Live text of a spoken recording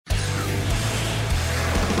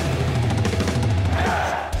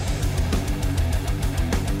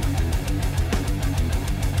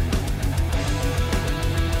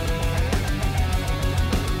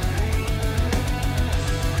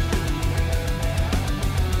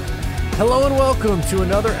Hello and welcome to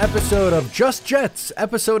another episode of Just Jets,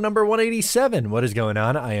 episode number 187. What is going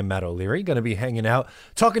on? I am Matt O'Leary, going to be hanging out,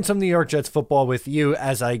 talking some New York Jets football with you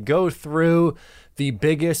as I go through the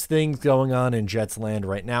biggest things going on in Jets land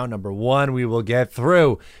right now. Number one, we will get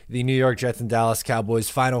through the New York Jets and Dallas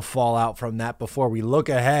Cowboys final fallout from that before we look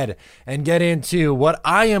ahead and get into what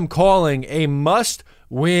I am calling a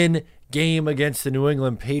must-win game against the New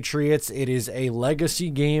England Patriots. It is a legacy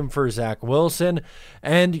game for Zach Wilson,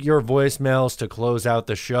 and your voicemails to close out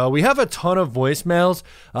the show. We have a ton of voicemails,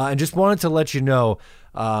 and just wanted to let you know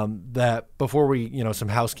that before we, some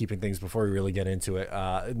housekeeping things before we really get into it.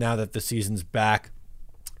 Now that the season's back,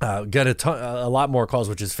 get a lot more calls,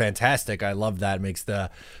 which is fantastic. I love that. It makes the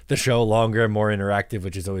show longer and more interactive,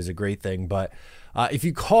 which is always a great thing. But if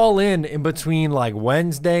you call in between like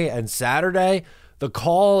Wednesday and Saturday, the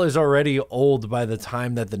call is already old by the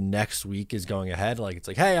time that the next week is going ahead. Like, it's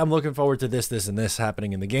like, hey, I'm looking forward to this, and this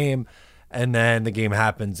happening in the game. And then the game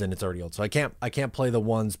happens and it's already old. So I can't play the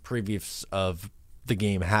ones previous of the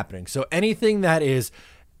game happening. So anything that is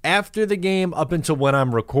after the game up until when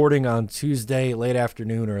I'm recording on Tuesday, late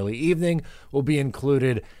afternoon, early evening, will be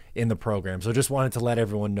included in the program. So just wanted to let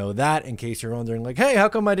everyone know that in case you're wondering, like, hey, how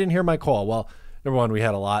come I didn't hear my call? Well, number one, we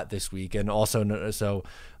had a lot this week, and also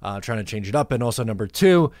trying to change it up. And also number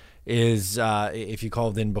two is if you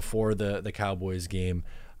called in before the Cowboys game,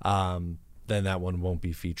 then that one won't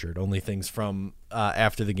be featured. Only things from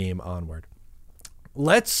after the game onward.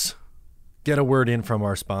 Let's get a word in from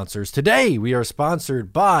our sponsors. Today, we are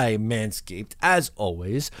sponsored by Manscaped, as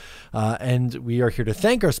always, and we are here to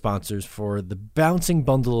thank our sponsors for the bouncing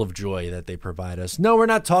bundle of joy that they provide us. No, we're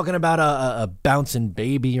not talking about a bouncing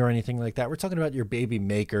baby or anything like that. We're talking about your baby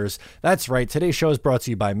makers. That's right. Today's show is brought to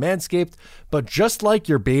you by Manscaped, but just like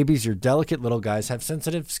your babies, your delicate little guys have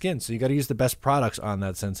sensitive skin, so you got to use the best products on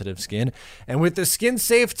that sensitive skin. And with the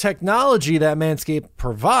skin-safe technology that Manscaped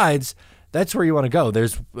provides, that's where you want to go.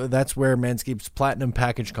 That's where Manscaped's Platinum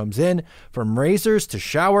package comes in. From razors to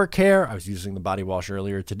shower care. I was using the body wash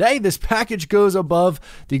earlier today. This package goes above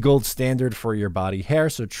the gold standard for your body hair.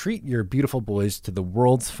 So treat your beautiful boys to the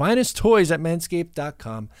world's finest toys at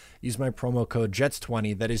manscaped.com. Use my promo code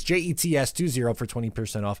JETS20. That is JETS20 for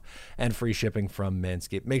 20% off and free shipping from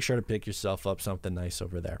Manscaped. Make sure to pick yourself up something nice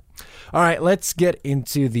over there. All right, let's get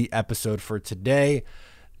into the episode for today.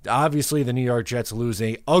 Obviously, the New York Jets lose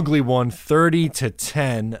a ugly one,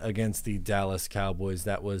 30-10 against the Dallas Cowboys.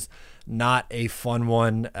 That was not a fun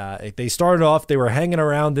one. They started off, they were hanging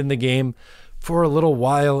around in the game for a little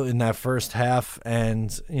while in that first half.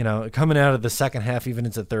 And, coming out of the second half, even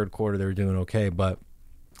into the third quarter, they were doing okay. But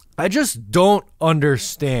I just don't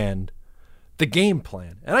understand the game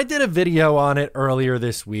plan. And I did a video on it earlier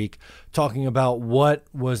this week talking about what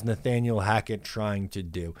was Nathaniel Hackett trying to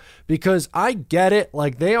do. Because I get it,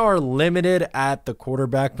 like they are limited at the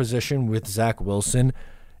quarterback position with Zach Wilson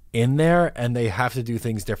in there, and they have to do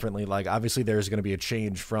things differently. Like obviously there's going to be a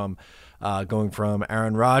change from going from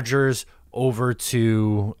Aaron Rodgers over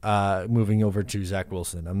to moving over to Zach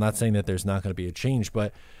Wilson. I'm not saying that there's not going to be a change,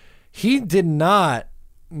 but he did not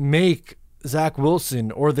make Zach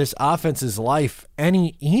Wilson or this offense's life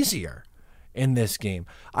any easier in this game.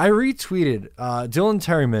 I retweeted Dylan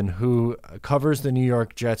Terryman, who covers the New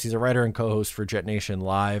York Jets. He's a writer and co-host for Jet Nation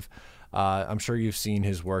Live. I'm sure you've seen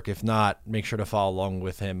his work. If not, make sure to follow along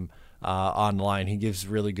with him online. He gives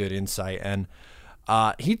really good insight. And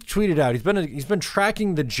he tweeted out, he's been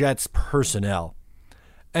tracking the Jets personnel.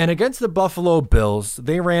 And against the Buffalo Bills,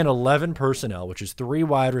 they ran 11 personnel, which is 3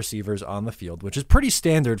 wide receivers on the field, which is pretty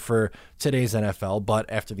standard for today's NFL. But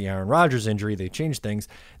after the Aaron Rodgers injury, they changed things.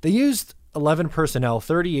 They used 11 personnel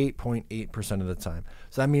 38.8% of the time.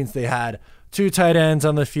 So that means they had 2 tight ends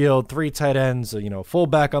on the field, 3 tight ends,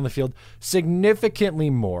 fullback on the field, significantly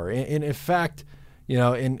more. In fact,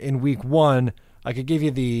 in week 1, I could give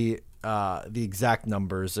you the exact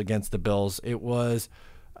numbers against the Bills. It was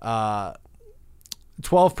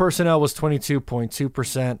 12 personnel was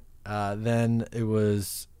 22.2%. Then it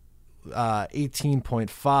was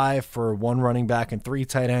 18.5 for 1 running back and 3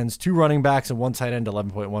 tight ends, 2 running backs and 1 tight end,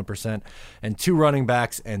 11.1%, and 2 running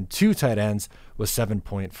backs and 2 tight ends was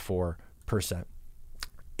 7.4%.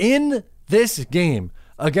 In this game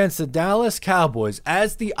against the Dallas Cowboys,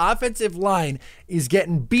 as the offensive line is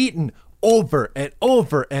getting beaten over and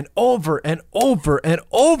over and over and over and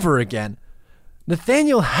over again,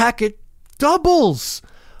 Nathaniel Hackett doubles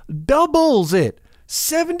it.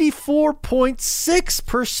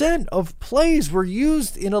 74.6% of plays were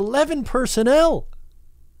used in 11 personnel.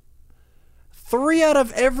 3 out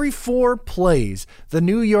of every 4 plays the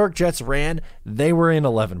New York Jets ran, they were in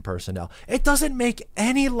 11 personnel. It doesn't make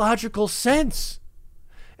any logical sense.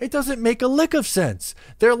 It doesn't make a lick of sense.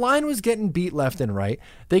 Their line was getting beat left and right.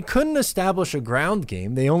 They couldn't establish a ground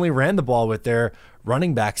game. They only ran the ball with their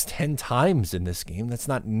running backs 10 times in this game. That's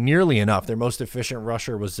not nearly enough. Their most efficient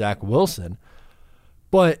rusher was Zach Wilson.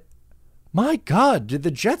 But my God, did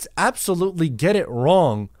the Jets absolutely get it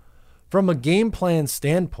wrong from a game plan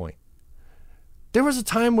standpoint? There was a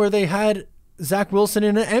time where they had Zach Wilson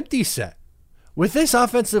in an empty set. With this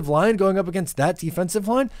offensive line going up against that defensive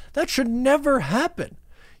line, that should never happen.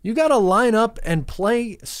 You got to line up and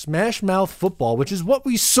play smash mouth football, which is what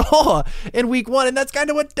we saw in week 1. And that's kind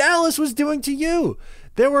of what Dallas was doing to you.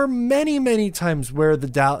 There were many, many times where the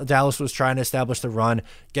Dallas was trying to establish the run,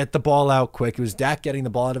 get the ball out quick. It was Dak getting the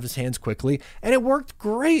ball out of his hands quickly, and it worked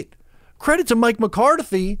great. Credit to Mike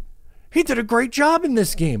McCarthy. He did a great job in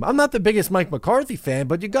this game. I'm not the biggest Mike McCarthy fan,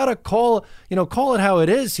 but you got to call it how it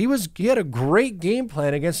is. He had a great game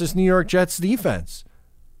plan against this New York Jets defense.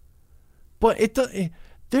 But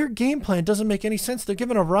their game plan doesn't make any sense. They're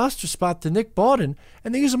giving a roster spot to Nick Bawden,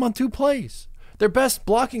 and they use him on 2 plays. Their best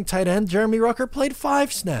blocking tight end, Jeremy Rucker, played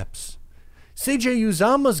 5 snaps. CJ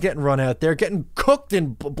Uzama's getting run out there, getting cooked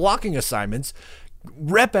in blocking assignments,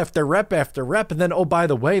 rep after rep after rep, and then, oh, by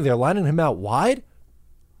the way, they're lining him out wide?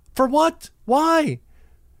 For what? Why?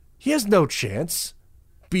 He has no chance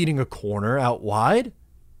beating a corner out wide.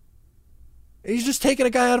 He's just taking a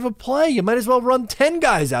guy out of a play. You might as well run 10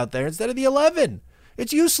 guys out there instead of the 11.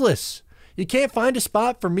 It's useless. You can't find a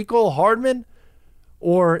spot for Mecole Hardman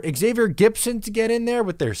or Xavier Gibson to get in there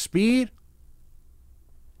with their speed.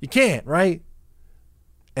 You can't, right?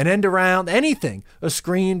 An end around, anything. A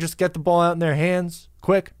screen, just get the ball out in their hands.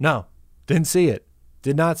 Quick. No. Didn't see it.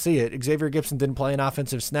 Did not see it. Xavier Gibson didn't play an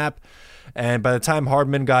offensive snap. And by the time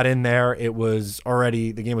Hardman got in there,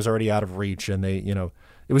 the game was already out of reach, and it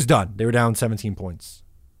was done. They were down 17 points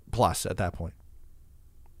plus at that point.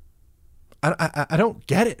 I don't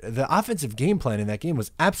get it. The offensive game plan in that game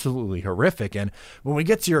was absolutely horrific. And when we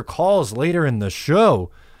get to your calls later in the show,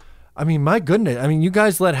 I mean, my goodness. I mean, you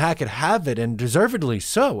guys let Hackett have it, and deservedly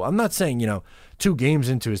so. I'm not saying, 2 games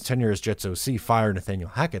into his tenure as Jets OC, fire Nathaniel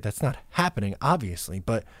Hackett. That's not happening, obviously.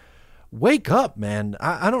 But wake up, man.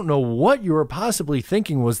 I don't know what you were possibly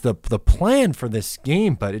thinking was the plan for this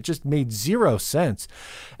game, but it just made 0 sense.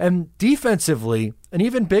 And defensively, an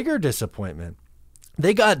even bigger disappointment.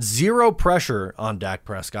 They got 0 pressure on Dak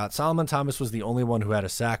Prescott. Solomon Thomas was the only one who had a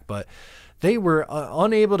sack, but they were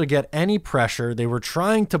unable to get any pressure. They were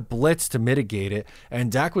trying to blitz to mitigate it,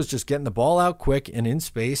 and Dak was just getting the ball out quick and in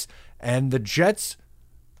space, and the Jets'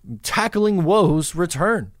 tackling woes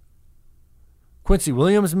return. Quincy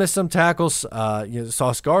Williams missed some tackles.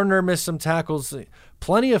 Sauce Gardner missed some tackles.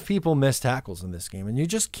 Plenty of people missed tackles in this game, and you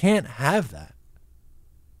just can't have that.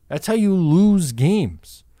 That's how you lose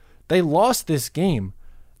games. They lost this game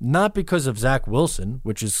not because of Zach Wilson,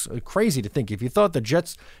 which is crazy to think. If you told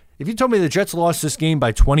me the Jets lost this game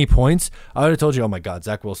by 20 points, I would have told you, oh my God,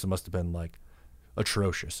 Zach Wilson must have been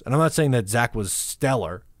atrocious. And I'm not saying that Zach was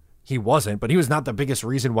stellar. He wasn't, but he was not the biggest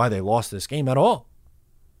reason why they lost this game at all.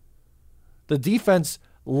 The defense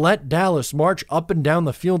let Dallas march up and down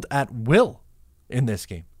the field at will in this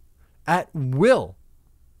game. At will.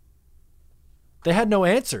 They had no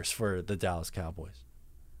answers for the Dallas Cowboys.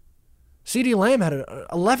 CeeDee Lamb had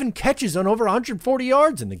 11 catches on over 140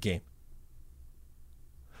 yards in the game.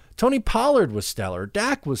 Tony Pollard was stellar.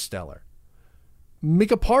 Dak was stellar.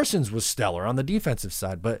 Micah Parsons was stellar on the defensive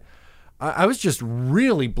side. But I was just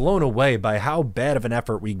really blown away by how bad of an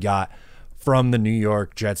effort we got from the New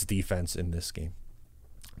York Jets defense in this game.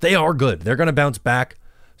 They are good. They're going to bounce back.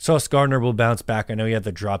 Sauce Gardner will bounce back. I know he had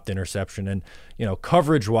the dropped interception, and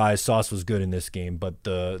coverage-wise, Sauce was good in this game, but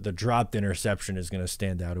the dropped interception is going to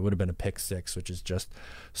stand out. It would have been a pick 6, which is just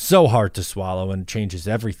so hard to swallow and changes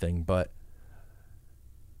everything. But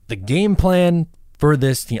the game plan for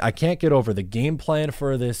this team, I can't get over the game plan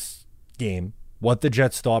for this game, what the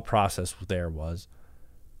Jets' thought process there was,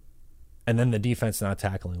 and then the defense not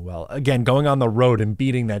tackling well. Again, going on the road and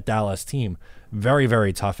beating that Dallas team, very,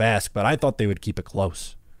 very tough ask, but I thought they would keep it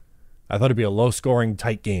close. I thought it'd be a low-scoring,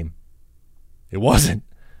 tight game. It wasn't.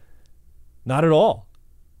 Not at all.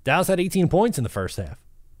 Dallas had 18 points in the first half.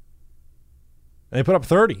 And they put up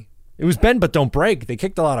 30. It was bend but don't break. They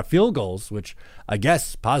kicked a lot of field goals, which I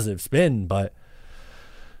guess positive spin, but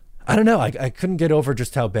I don't know. I couldn't get over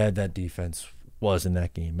just how bad that defense was in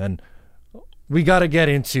that game. And we got to get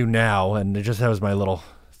into now, and it just has my little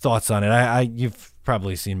thoughts on it. You've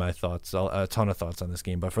probably seen my thoughts, a ton of thoughts on this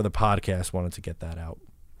game, but for the podcast, wanted to get that out.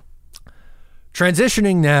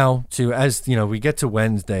 Transitioning now to, as we get to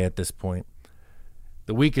Wednesday at this point,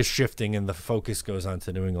 the week is shifting and the focus goes on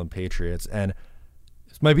to New England Patriots. And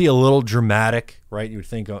might be a little dramatic, right? You would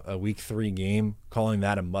think a week 3 game, calling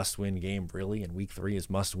that a must-win game, really, and week 3 is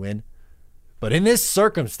must-win. But in this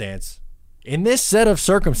circumstance, in this set of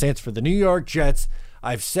circumstance for the New York Jets,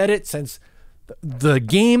 I've said it since the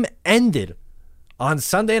game ended on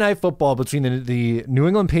Sunday Night Football between the New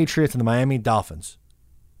England Patriots and the Miami Dolphins.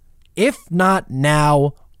 If not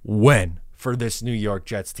now, when for this New York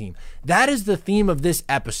Jets team? That is the theme of this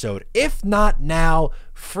episode. If not now,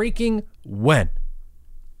 freaking when?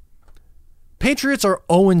 Patriots are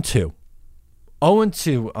 0-2.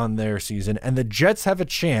 0-2 on their season, and the Jets have a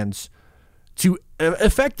chance to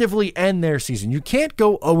effectively end their season. You can't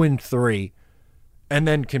go 0-3 and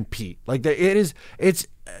then compete. Like it's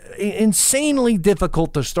insanely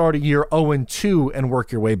difficult to start a year 0-2 and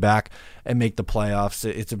work your way back and make the playoffs.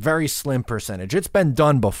 It's a very slim percentage. It's been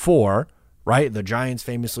done before, right? The Giants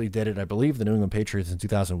famously did it. I believe the New England Patriots in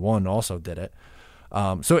 2001 also did it.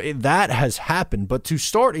 That has happened. But to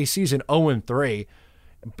start a season 0-3,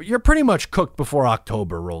 you're pretty much cooked before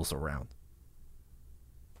October rolls around.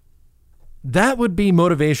 That would be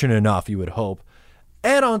motivation enough, you would hope.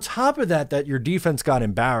 And on top of that your defense got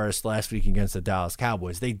embarrassed last week against the Dallas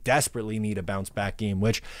Cowboys. They desperately need a bounce-back game,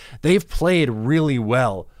 which they've played really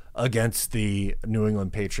well against the New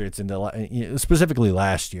England Patriots, specifically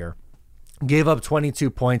last year. Gave up 22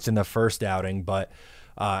 points in the first outing, but,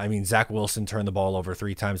 Zach Wilson turned the ball over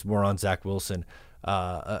 3 times. More on Zach Wilson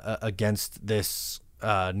against this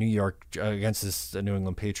New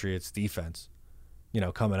England Patriots defense,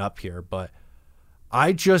 coming up here. But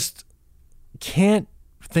I just can't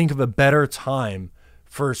think of a better time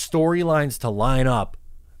for storylines to line up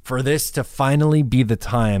for this to finally be the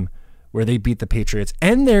time where they beat the Patriots,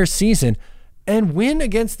 end their season, and win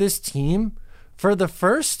against this team for the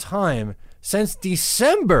first time since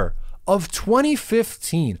December of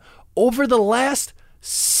 2015. Over the last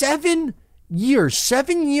 7 years.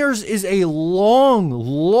 7 years is a long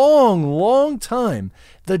time.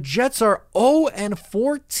 The Jets are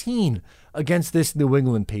 0-14 against this New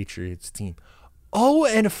England Patriots team.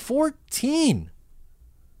 0-14.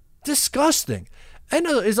 Disgusting. And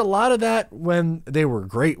is a lot of that when they were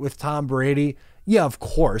great with Tom Brady? Yeah, of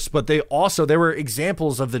course. But there were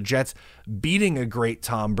examples of the Jets beating a great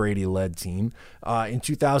Tom Brady-led team. In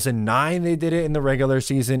 2009, they did it in the regular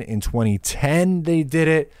season. In 2010, they did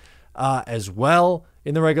it as well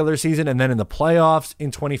in the regular season. And then in the playoffs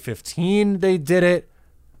in 2015, they did it.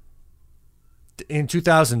 In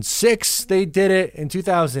 2006, they did it. In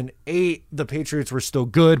 2008, the Patriots were still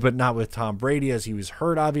good, but not with Tom Brady as he was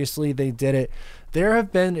hurt, obviously. They did it. There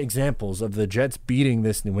have been examples of the Jets beating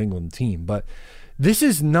this New England team, but this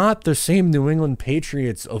is not the same New England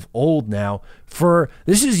Patriots of old now.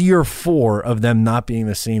 This is year 4 of them not being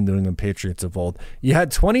the same New England Patriots of old. You had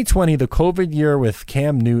 2020, the COVID year with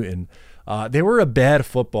Cam Newton. They were a bad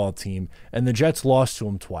football team, and the Jets lost to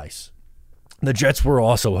them twice. The Jets were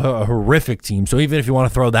also a horrific team, so even if you want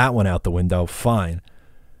to throw that one out the window, fine.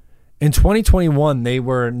 In 2021, they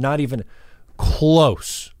were not even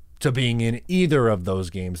close to being in either of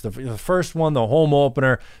those games. The first one, the home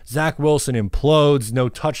opener, Zach Wilson implodes, no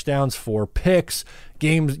touchdowns, 4 picks.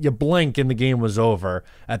 Games, you blink and the game was over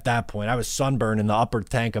at that point. I was sunburned in the upper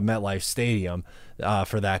tank of MetLife Stadium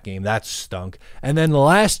for that game. That stunk. And then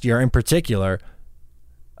last year in particular,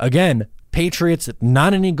 again, Patriots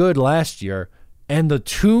not any good last year, and the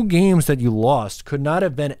 2 games that you lost could not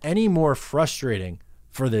have been any more frustrating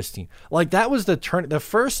for this team. Like that was the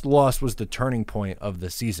first loss was the turning point of the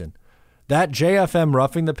season. That JFM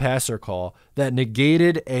roughing the passer call that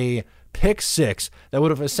negated a pick 6 that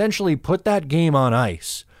would have essentially put that game on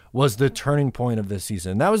ice was the turning point of the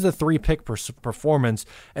season. That was the 3-pick performance,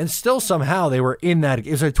 and still somehow they were in that.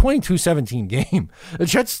 It was a 22-17 game. The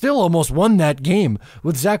Jets still almost won that game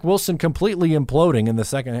with Zach Wilson completely imploding in the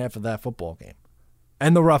second half of that football game.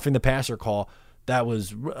 And the roughing the passer call, that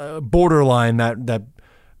was borderline, that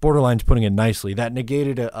borderline's putting it nicely. That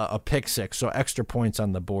negated a pick 6, so extra points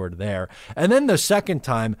on the board there. And then the second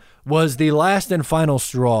time was the last and final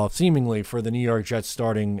straw, seemingly, for the New York Jets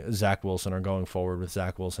starting Zach Wilson, or going forward with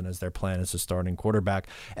Zach Wilson as their plan as a starting quarterback,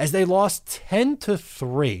 as they lost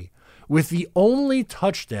 10-3, with the only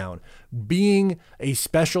touchdown being a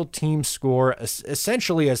special team score,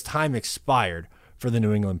 essentially as time expired for the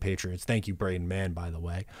New England Patriots. Thank you, Braden Mann, by the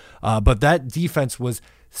way. But that defense was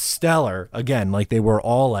stellar, again, like they were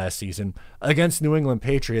all last season, against New England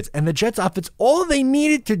Patriots. And the Jets offense, all they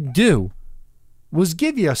needed to do was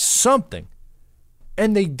give you something.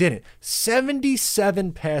 And they didn't.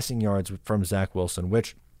 77 passing yards from Zach Wilson,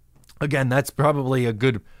 which, again, that's probably a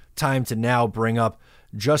good time to now bring up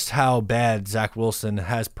just how bad Zach Wilson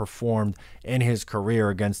has performed in his career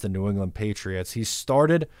against the New England Patriots. He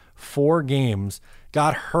started 4 games,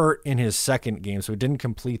 got hurt in his second game, so he didn't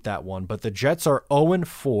complete that one. But the Jets are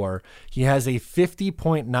 0-4. He has a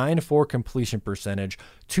 50.94 completion percentage,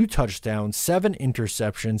 2 touchdowns, 7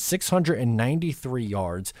 interceptions, 693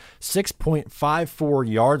 yards,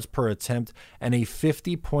 6.54 yards per attempt, and a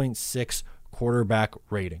 50.6 quarterback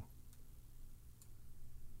rating.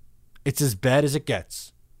 It's as bad as it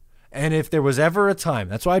gets. And if there was ever a time,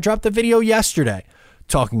 that's why I dropped the video yesterday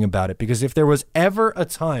talking about it, because if there was ever a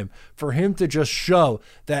time for him to just show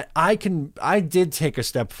that I did take a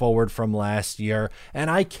step forward from last year and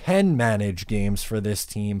I can manage games for this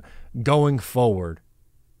team going forward,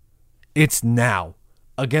 it's now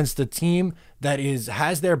against a team that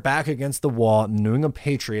has their back against the wall, the New England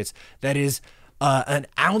Patriots, that is an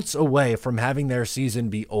ounce away from having their season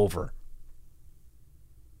be over.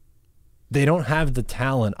 They don't have the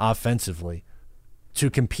talent offensively to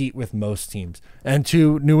compete with most teams. And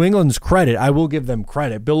to New England's credit, I will give them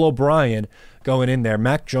credit. Bill O'Brien going in there,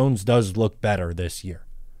 Mac Jones does look better this year.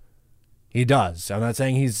 He does. I'm not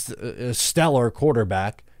saying he's a stellar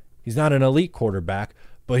quarterback. He's not an elite quarterback,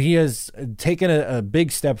 but he has taken a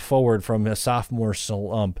big step forward from a sophomore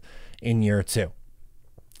slump in year 2.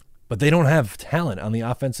 But they don't have talent on the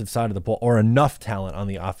offensive side of the ball, or enough talent on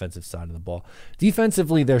the offensive side of the ball.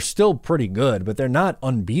 Defensively, they're still pretty good, but they're not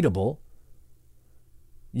unbeatable.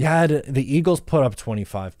 You had the Eagles put up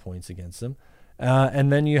 25 points against them,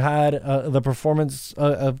 and then you had the performance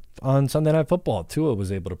on Sunday Night Football. Tua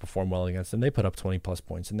was able to perform well against them. They put up 20-plus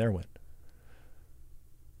points in their win.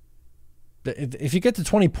 If you get to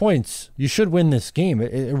 20 points, you should win this game.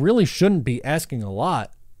 It really shouldn't be asking a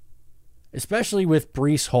lot, especially with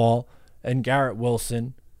Breece Hall and Garrett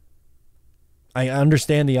Wilson. I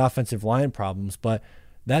understand the offensive line problems, but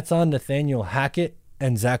that's on Nathaniel Hackett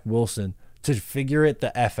and Zach Wilson to figure it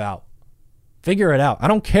the F out. Figure it out. I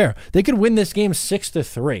don't care. They could win this game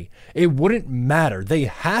 6-3. It wouldn't matter. They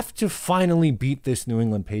have to finally beat this New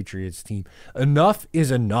England Patriots team. Enough is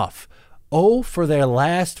enough. For their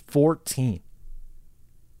last 14.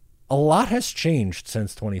 A lot has changed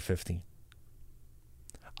since 2015.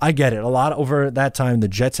 I get it. A lot over that time, the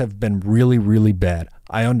Jets have been really, really bad.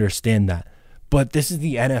 I understand that. But this is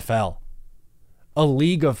the NFL. A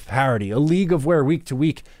league of parity. A league of where week to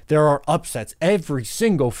week there are upsets. Every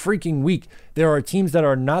single freaking week there are teams that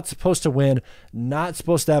are not supposed to win, not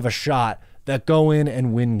supposed to have a shot, that go in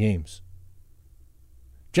and win games.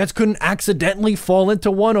 Jets couldn't accidentally fall into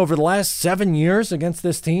one over the last 7 years against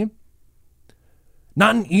this team.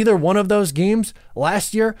 Not in either one of those games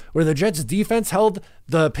last year where the Jets defense held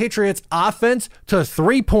the Patriots offense to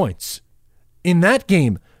 3 points. In that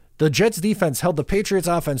game, the Jets defense held the Patriots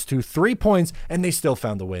offense to 3 points, and they still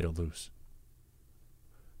found a way to lose.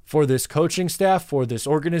 For this coaching staff, for this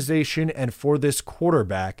organization, and for this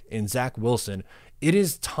quarterback in Zach Wilson, it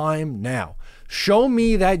is time now. Show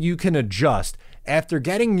me that you can adjust after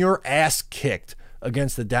getting your ass kicked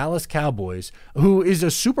against the Dallas Cowboys, who is a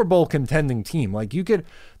Super Bowl contending team.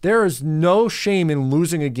 There is no shame in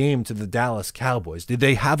losing a game to the Dallas Cowboys. Did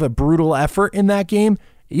they have a brutal effort in that game?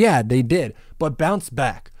 Yeah, they did. But bounce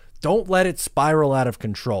back. Don't let it spiral out of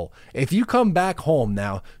control. If you come back home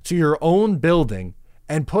now to your own building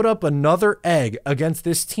and put up another egg against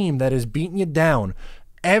this team that has beaten you down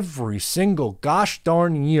every single gosh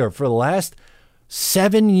darn year for the last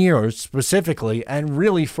 7 years specifically, and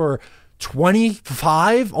really for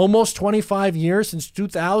 25, almost 25 years since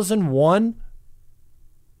 2001.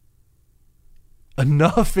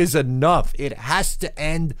 Enough is enough. It has to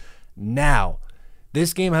end now.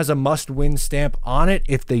 This game has a must-win stamp on it.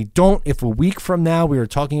 If they don't, if a week from now we are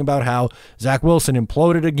talking about how Zach Wilson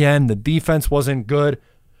imploded again, the defense wasn't good,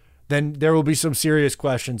 then there will be some serious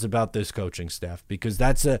questions about this coaching staff, because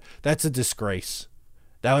that's a disgrace.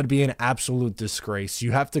 That would be an absolute disgrace.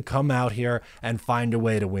 You have to come out here and find a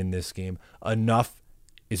way to win this game. Enough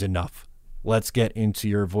is enough. Let's get into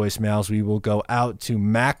your voicemails. We will go out to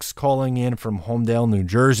Max calling in from Homedale, New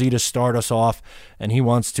Jersey to start us off, and he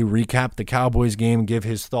wants to recap the Cowboys game, give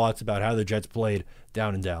his thoughts about how the Jets played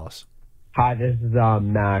down in Dallas. Hi, this is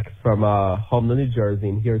Max from Homedale, New Jersey,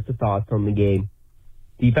 and here's the thoughts from the game.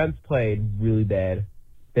 Defense played really bad.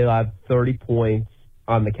 They allowed 30 points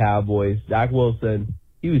on the Cowboys. Zach Wilson,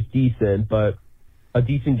 he was decent, but a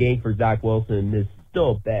decent game for Zach Wilson is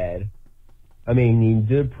still bad. I mean, he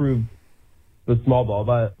did improve the small ball,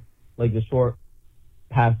 but the short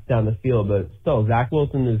pass down the field. But still, Zach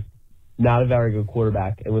Wilson is not a very good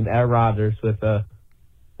quarterback. And with Aaron Rodgers with a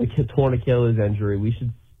torn Achilles injury, we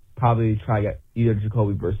should probably try to get either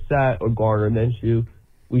Jacoby Brissett or Gardner Minshew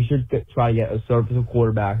we should try to get a serviceable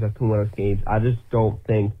quarterback that can win us games. I just don't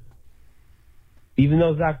think, even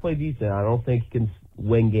though Zach played decent, I don't think he can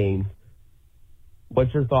win games.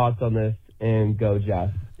 What's your thoughts on this? And go,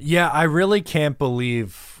 Jeff. Yeah, I really can't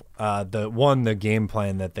believe the game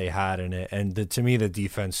plan that they had in it, and to me the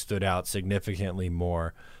defense stood out significantly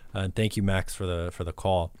more. And thank you, Max, for the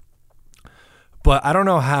call. But I don't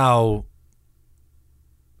know how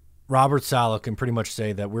Robert Saleh can pretty much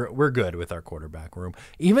say that we're good with our quarterback room,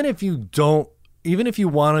 even if you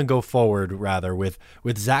want to go forward rather with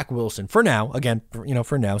Zach Wilson for now. Again,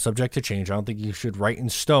 for now, subject to change. I don't think you should write in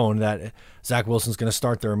stone that Zach Wilson's going to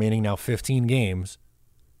start the remaining now 15 games.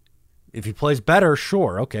 If he plays better,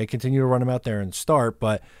 sure, okay, continue to run him out there and start.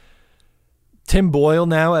 But Tim Boyle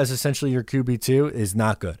now as essentially your QB2 is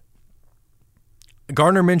not good.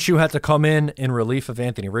 Gardner Minshew had to come in relief of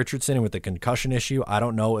Anthony Richardson, and with the concussion issue, I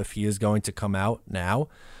don't know if he is going to come out now.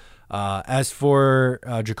 As for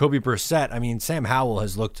Jacoby Brissett, I mean, Sam Howell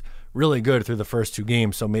has looked really good through the first 2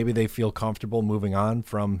 games, so maybe they feel comfortable moving on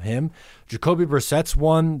from him. Jacoby Brissett's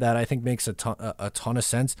one that I think makes a ton of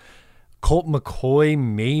sense. Colt McCoy,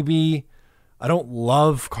 maybe. I don't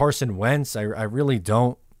love Carson Wentz. I really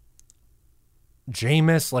don't.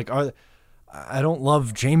 Jameis, I don't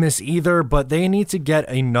love Jameis either, but they need to get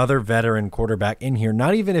another veteran quarterback in here.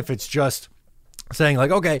 Not even if it's just saying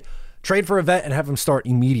okay, trade for a vet and have him start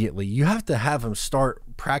immediately. You have to have him start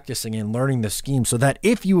practicing and learning the scheme so that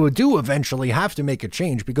if you do eventually have to make a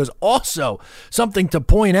change, because also something to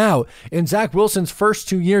point out, in Zach Wilson's first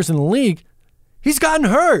 2 years in the league, he's gotten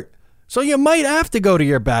hurt. So you might have to go to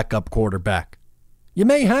your backup quarterback. You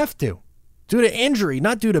may have to, due to injury,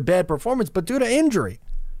 not due to bad performance, but due to injury.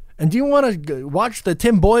 And do you want to watch the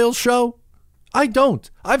Tim Boyle show? I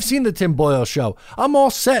don't. I've seen the Tim Boyle show. I'm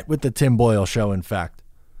all set with the Tim Boyle show, in fact.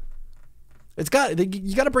 You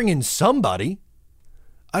got to bring in somebody.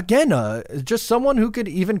 Again, just someone who could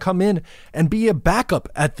even come in and be a backup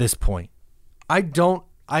at this point.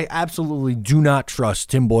 I absolutely do not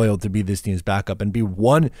trust Tim Boyle to be this team's backup and be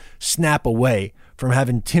one snap away from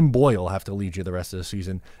having Tim Boyle have to lead you the rest of the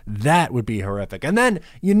season. That would be horrific. And then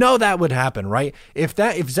that would happen, right? If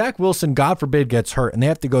Zach Wilson, God forbid, gets hurt and they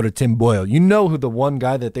have to go to Tim Boyle, who the one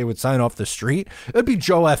guy that they would sign off the street? It would be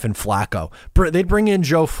Joe F. and Flacco. They'd bring in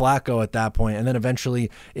Joe Flacco at that point, and then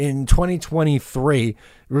eventually in 2023,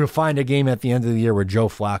 we'll find a game at the end of the year where Joe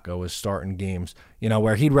Flacco is starting games,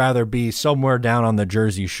 where he'd rather be somewhere down on the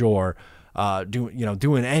Jersey Shore,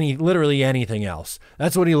 doing literally anything else.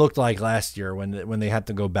 That's what he looked like last year when they had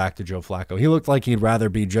to go back to Joe Flacco. He looked like he'd rather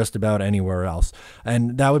be just about anywhere else.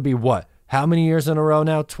 And that would be what? How many years in a row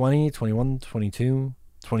now? 20, 21, 22,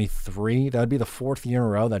 23? That would be the 4th year in a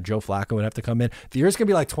row that Joe Flacco would have to come in. The year's going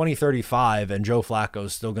to be like 2035, and Joe Flacco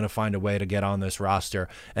is still going to find a way to get on this roster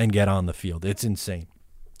and get on the field. It's insane.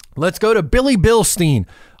 Let's go to Billy Billstein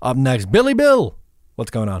up next. Billy Bill,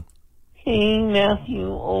 what's going on? Hey, Matthew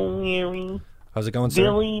O'Leary. How's it going, sir?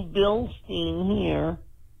 Billy Billstein here.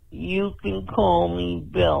 You can call me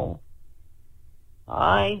Bill.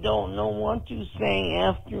 I don't know what to say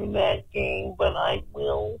after that game, but I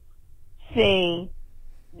will say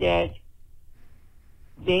that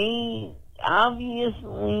they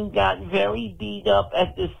obviously got very beat up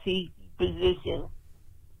at the safety position.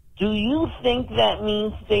 Do you think that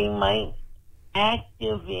means they might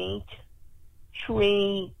activate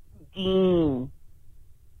Trey Dean?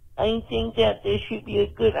 I think that there should be a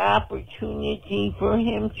good opportunity for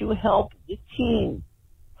him to help the team.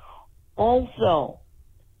 Also,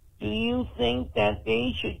 do you think that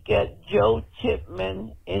they should get Joe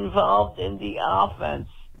Tipman involved in the offense?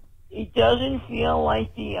 It doesn't feel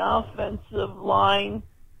like the offensive line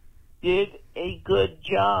did a good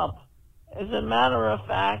job. As a matter of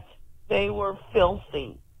fact, they were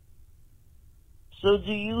filthy. So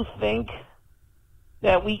do you think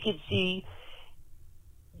that we could see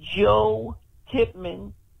Joe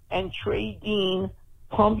Tipman and Trey Dean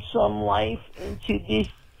pump some life into this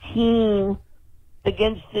team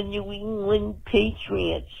against the New England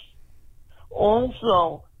Patriots?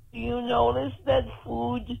 Also, do you notice that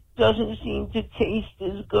food doesn't seem to taste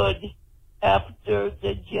as good after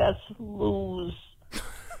the Jets lose?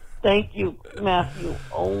 Thank you, Matthew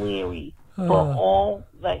O'Leary, for all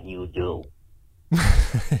that you do.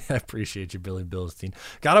 I appreciate you, Billy Billstein.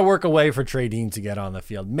 Got to work a way for Trey Dean to get on the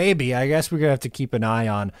field. Maybe. I guess we're going to have to keep an eye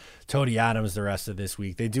on Tony Adams the rest of this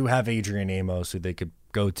week. They do have Adrian Amos who they could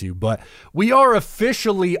go to, but we are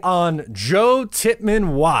officially on Joe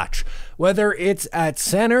Tipman watch. Whether it's at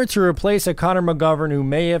center to replace a Connor McGovern who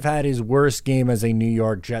may have had his worst game as a New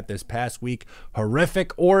York Jet this past week,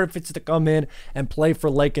 horrific, or if it's to come in and play for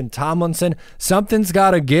Laken Tomlinson, something's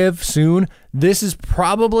got to give soon. This is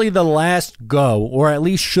probably the last go, or at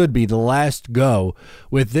least should be the last go,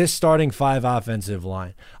 with this starting 5 offensive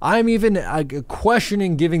line. I'm even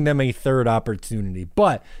questioning giving them a third opportunity,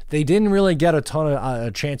 but they didn't really get a ton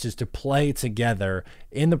of chances to play together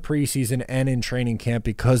in the preseason and in training camp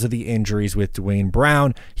because of the injuries with Dwayne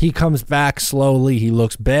Brown. He comes back slowly. He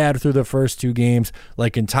looks bad through the first 2 games.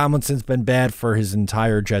 Like, and Tomlinson's been bad for his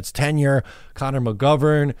entire Jets tenure. Connor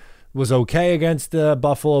McGovern was okay against the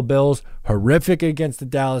Buffalo Bills, horrific against the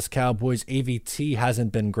Dallas Cowboys. AVT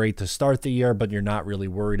hasn't been great to start the year, but you're not really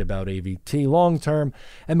worried about AVT long term.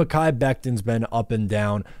 And Mekhi Becton's been up and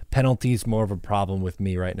down. Penalties more of a problem with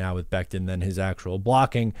me right now with Becton than his actual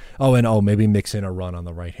blocking. Maybe mix in a run on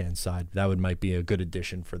the right-hand side. That might be a good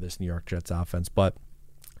addition for this New York Jets offense, but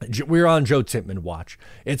we're on Joe Tippmann watch.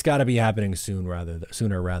 It's got to be happening sooner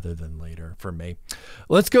rather than later for me.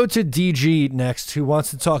 Let's go to DG next, who wants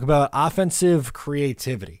to talk about offensive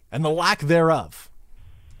creativity and the lack thereof.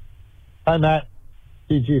 Hi, Matt.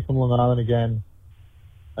 DG from Long Island again.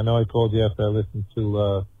 I know I called you after I listened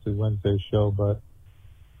to Wednesday's show, but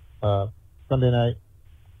Sunday night,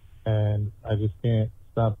 and I just can't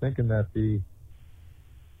stop thinking that the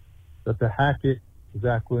Hackett,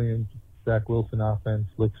 Zach Williams, Zach Wilson offense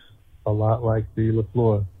looks a lot like the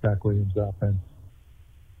LaFleur Zach Williams offense.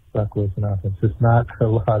 Zach Wilson offense. It's not a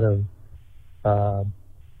lot of,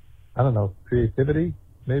 creativity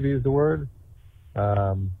maybe is the word.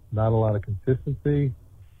 Not a lot of consistency.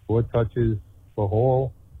 4 touches for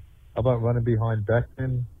Hall. How about running behind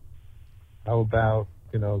Becton? How about,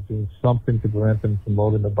 doing something to prevent them from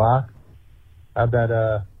loading the box? How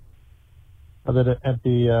about an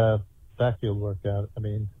empty backfield workout? I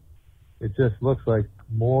mean, it just looks like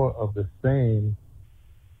more of the same.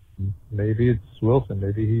 Maybe it's Wilson.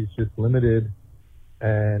 Maybe he's just limited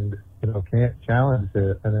and, can't challenge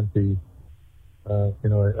an empty,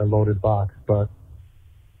 a loaded box. But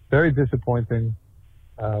very disappointing.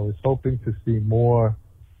 I was hoping to see more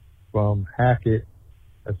from Hackett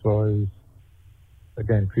as far as,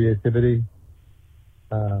 again, creativity,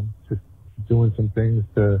 just doing some things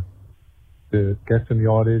to get some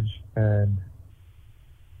yardage, and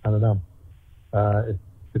I don't know.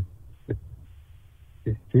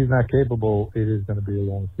 If he's not capable, it is going to be a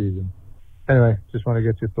long season. Anyway, just want to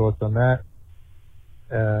get your thoughts on that.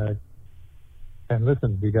 And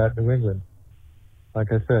listen, we got New England.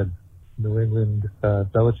 Like I said, New England,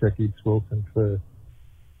 Belichick eats Wilson for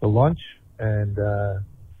lunch, and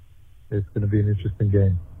it's going to be an interesting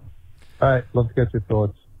game. All right, love to get your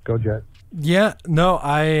thoughts. Go Jets. Yeah, no,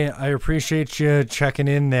 I appreciate you checking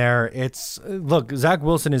in there. Look, Zach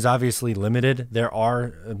Wilson is obviously limited. There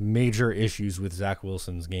are major issues with Zach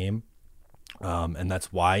Wilson's game, and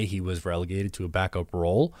that's why he was relegated to a backup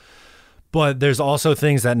role. But there's also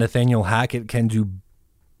things that Nathaniel Hackett can do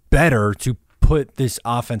better to put this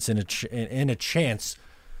offense in a chance,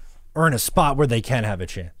 or in a spot where they can have a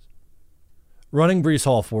chance. Running Breece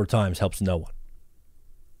Hall 4 times helps no one.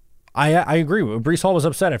 I agree. Breece Hall was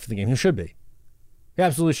upset after the game. He should be. He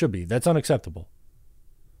absolutely should be. That's unacceptable.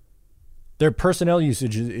 Their personnel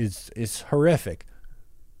usage is horrific.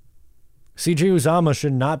 C.J. Uzomah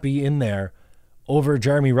should not be in there over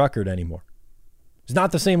Jeremy Ruckert anymore. He's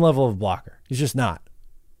not the same level of blocker. He's just not.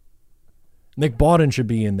 Nick Bawden should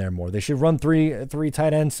be in there more. They should run three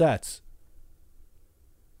tight end sets.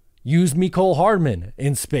 Use Mecole Hardman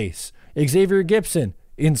in space. Xavier Gibson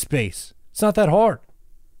in space. It's not that hard.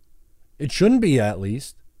 It shouldn't be, at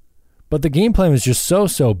least. But the game plan was just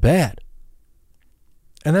so bad.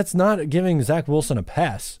 And that's not giving Zach Wilson a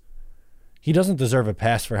pass. He doesn't deserve a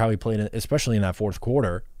pass for how he played, especially in that fourth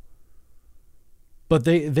quarter. But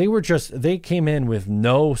they came in with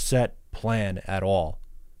no set plan at all.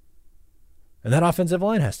 And that offensive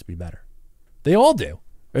line has to be better. They all do.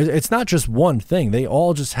 It's not just one thing. They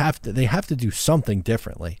all just have to do something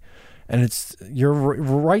differently. And you're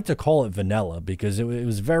right to call it vanilla, because it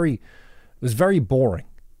was very boring.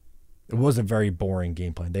 It was a very boring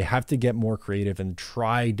game plan. They have to get more creative and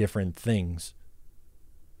try different things.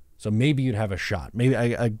 So maybe you'd have a shot. Maybe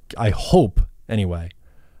I hope, anyway.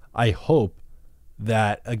 I hope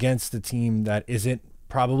that against a team that isn't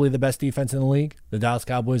probably the best defense in the league, the Dallas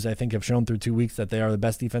Cowboys, I think, have shown through 2 weeks that they are the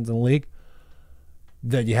best defense in the league,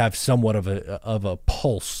 that you have somewhat of a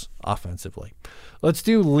pulse offensively. Let's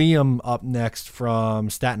do Liam up next from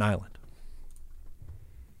Staten Island.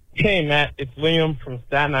 Hey, Matt, it's Liam from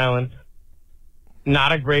Staten Island.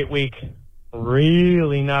 Not a great week.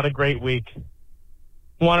 Really not a great week.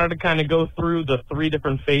 Wanted to kind of go through the 3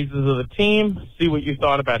 different phases of the team, see what you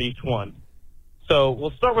thought about each one. So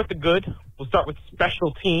we'll start with the good. We'll start with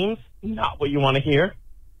special teams, not what you want to hear.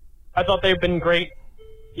 I thought they've been great.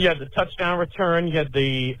 You had the touchdown return. You had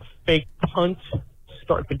the fake punt to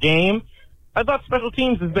start the game. I thought special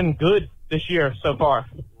teams has been good this year so far.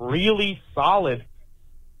 Really solid.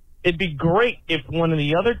 It'd be great if one of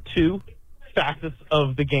the other two facets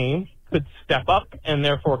of the game could step up and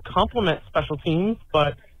therefore complement special teams,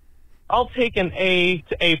 but I'll take an A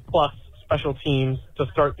to A+ special teams to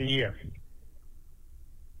start the year.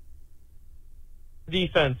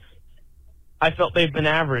 Defense, I felt they've been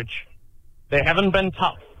average. They haven't been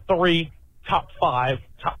top 3, top 5,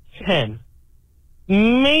 top 10,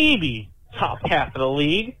 maybe top half of the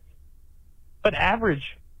league, but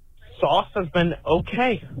average. Sauce has been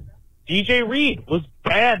okay. DJ Reed was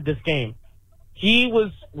bad this game. He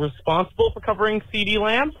was responsible for covering CeeDee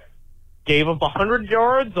Lamb, gave up 100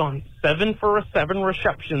 yards on 7 for 7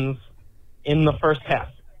 receptions in the first half.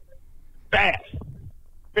 Bad.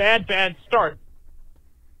 Bad start.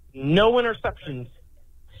 No interceptions.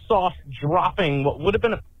 Sauce dropping what would have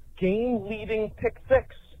been a game-leading pick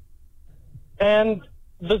 6. And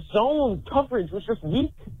the zone coverage was just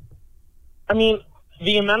weak. I mean,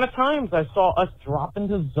 the amount of times I saw us drop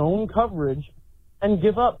into zone coverage and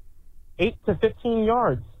give up 8 to 15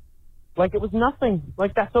 yards. Like it was nothing.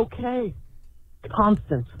 Like that's okay.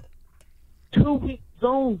 Constant. 2 weak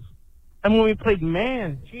zones. And when we played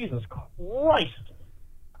man, Jesus Christ,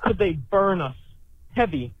 could they burn us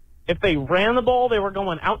heavy. If they ran the ball, they were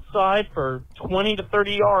going outside for 20 to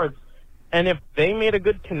 30 yards. And if they made a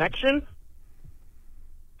good connection,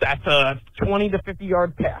 that's a 20 to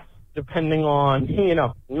 50-yard pass, depending on,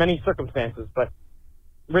 many circumstances, but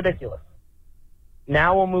ridiculous.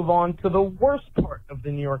 Now we'll move on to the worst part of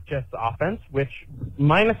the New York Jets offense, which,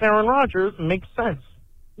 minus Aaron Rodgers, makes sense.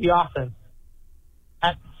 The offense.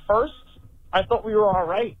 At first, I thought we were all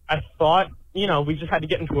right. I thought, we just had to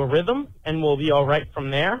get into a rhythm, and we'll be all right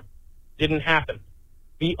from there. Didn't happen.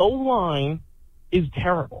 The O-line is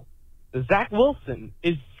terrible. Zach Wilson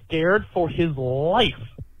is scared for his life.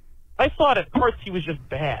 I thought at parts he was just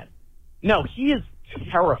bad. No, he is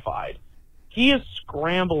terrified. He is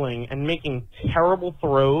scrambling and making terrible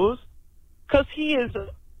throws because he is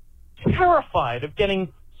terrified of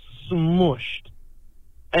getting smushed.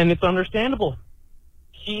 And it's understandable.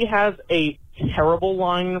 He has a terrible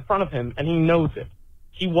line in front of him, and he knows it.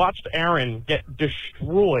 He watched Aaron get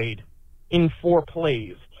destroyed in 4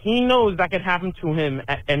 plays. He knows that could happen to him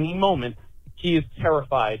at any moment. He is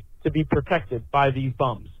terrified to be protected by these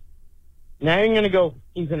bums. Now you're going to go,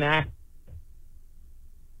 he's an actor.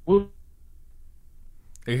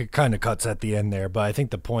 It kind of cuts at the end there, but I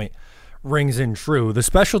think the point rings in true. The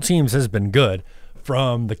special teams has been good,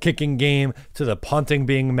 from the kicking game to the punting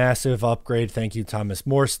being a massive upgrade. Thank you, Thomas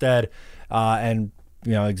Morstead. And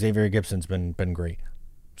Xavier Gibson's been great.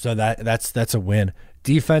 So that's a win.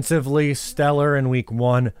 Defensively, stellar in week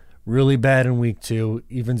 1, really bad in week 2,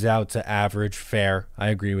 evens out to average, fair. I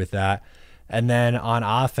agree with that. And then on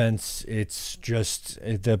offense, it's just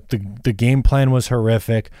the game plan was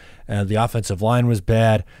horrific. The offensive line was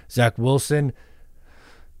bad. Zach Wilson,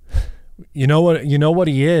 you know what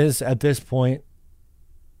he is at this point,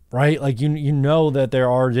 right? Like you know that there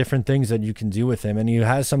are different things that you can do with him, and he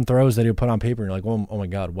has some throws that he'll put on paper, and you're like, oh my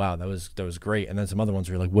God, wow, that was great. And then some other ones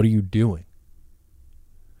where you're like, what are you doing?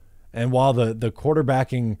 And while the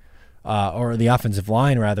quarterbacking or the offensive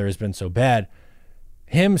line rather has been so bad,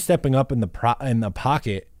 him stepping up in the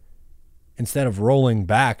pocket instead of rolling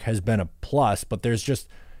back has been a plus, but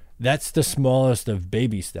that's the smallest of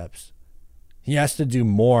baby steps. He has to do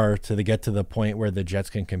more to get to the point where the Jets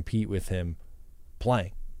can compete with him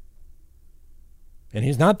playing. And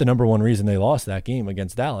he's not the number one reason they lost that game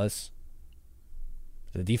against Dallas.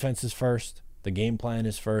 The defense is first. The game plan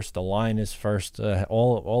is first. The line is first.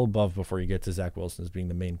 All above before you get to Zach Wilson as being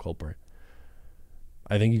the main culprit.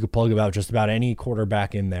 I think you could plug about just about any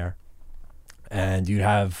quarterback in there, and you'd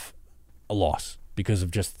have a loss because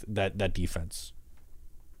of just that defense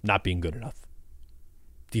not being good enough.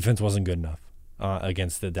 Defense wasn't good enough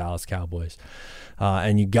against the Dallas Cowboys,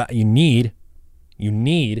 and you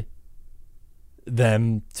need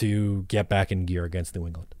them to get back in gear against New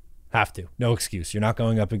England. Have to. No excuse. You're not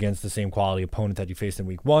going up against the same quality opponent that you faced in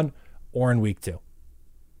week 1 or in week 2.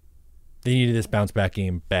 They needed this bounce-back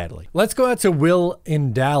game badly. Let's go out to Will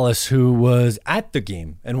in Dallas, who was at the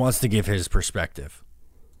game and wants to give his perspective.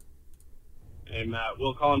 Hey, Matt.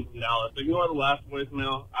 Will calling from Dallas. Ignore the last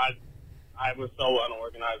voicemail. I was so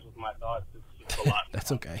unorganized with my thoughts. It's just a lot.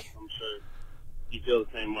 That's okay. I'm sure you feel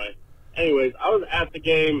the same way. Anyways, I was at the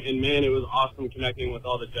game, and, man, it was awesome connecting with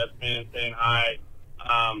all the Jets fans, saying hi,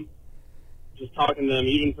 just talking to them,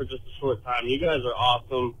 even for just a short time. You guys are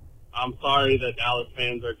awesome. I'm sorry that Dallas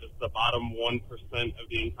fans are just the bottom 1% of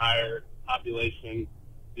the entire population.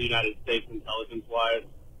 the United States intelligence-wise.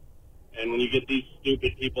 And when you get these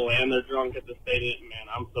stupid people and they're drunk at the stadium, man,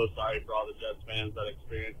 I'm so sorry for all the Jets fans that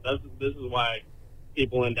experience. This is why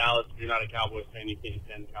people in Dallas, if you're not a Cowboys fan, you can't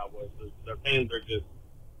stand the Cowboys. Their fans are just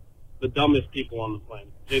the dumbest people on the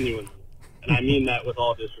planet, genuinely. And I mean that with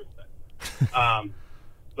all disrespect.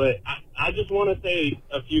 But I just want to say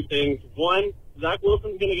a few things. One, Zach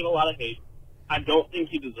Wilson's going to get a lot of hate. I don't think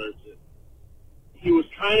he deserves it. He was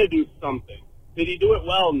trying to do something. Did he do it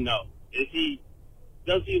well? No.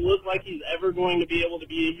 Does he look like he's ever going to be able to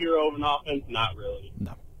be a hero of an offense? Not really.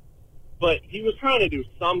 No. But he was trying to do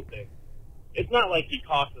something. It's not like he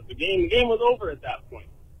cost us the game. The game was over at that point.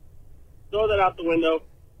 Throw that out the window.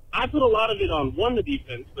 I put a lot of it on, one, the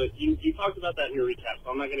defense, but you talked about that in your recap,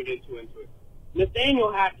 so I'm not going to get too into it.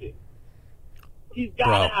 Nathaniel Hackett, he's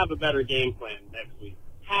got to have a better game plan next week.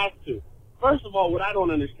 Has to. First of all, what I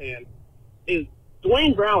don't understand is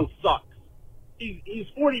Dwayne Brown sucks. He's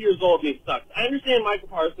 40 years old and he sucks. I understand Michael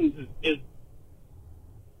Parsons is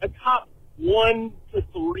a top 1 to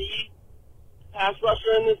 3 pass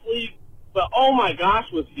rusher in this league, but oh my gosh,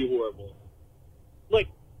 was he horrible. Like,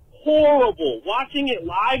 horrible. Watching it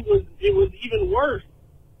live was even worse.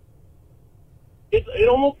 It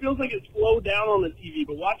almost feels like it slowed down on the TV,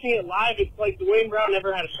 but watching it live, it's like Dwayne Brown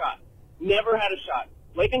never had a shot. Never had a shot.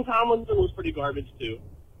 Laken Tomlinson was pretty garbage too.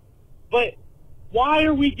 But why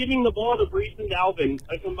are we giving the ball to Brees and Dalvin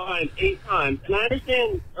a combined 8 times? And I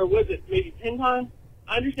understand, or was it maybe 10 times?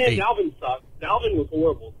 I understand 8. Dalvin sucked. Dalvin was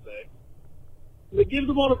horrible today. But give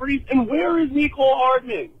the ball to Brees, and where is Nicole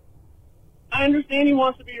Hardman? I understand he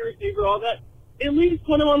wants to be a receiver, all that. At least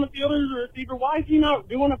put him on the field as a receiver. Why is he not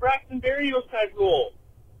doing a Braxton Berrios type role?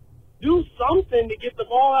 Do something to get the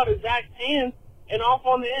ball out of Zach's hands and off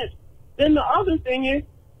on the edge. Then the other thing is,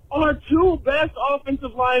 our 2 best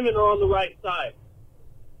offensive linemen are on the right side.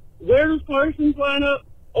 Where does Parsons line up?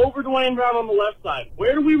 Over Dwayne Brown on the left side.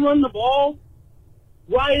 Where do we run the ball?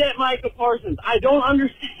 Right at Micah Parsons. I don't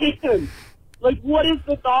understand. Like, what is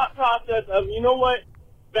the thought process of, you know what?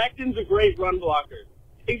 Becton's a great run blocker.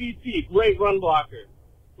 ADT, great run blocker.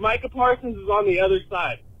 Micah Parsons is on the other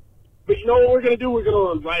side. But you know what we're going to do? We're going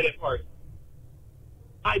to run right at Parsons.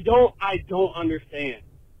 I don't understand.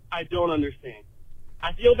 I don't understand.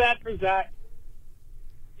 I feel bad for Zach.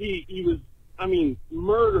 He was,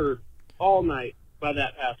 murdered all night by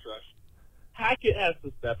that pass rush. Hackett has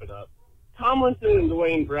to step it up. Tomlinson and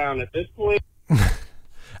Dwayne Brown at this point.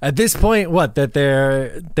 At this point, what, that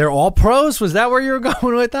they're all pros? Was that where you were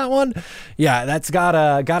going with that one? Yeah, that's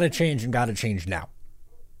gotta change and gotta change now.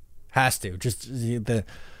 Has to. Just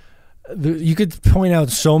you could point out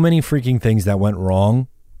so many freaking things that went wrong.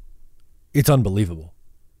 It's unbelievable.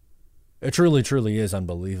 It truly, truly is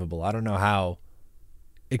unbelievable. I don't know how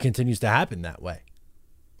it continues to happen that way.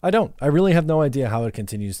 I don't. I really have no idea how it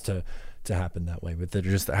continues to happen that way, with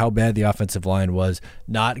just how bad the offensive line was,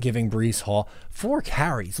 not giving Brees Hall 4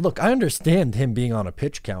 carries. Look, I understand him being on a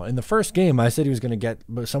pitch count. In the first game, I said he was going to get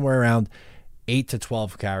somewhere around 8 to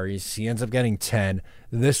 12 carries. He ends up getting 10.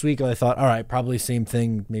 This week, I thought, all right, probably same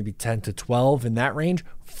thing, maybe 10 to 12 in that range.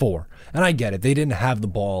 4. And I get it. They didn't have the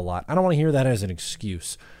ball a lot. I don't want to hear that as an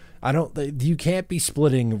excuse. You can't be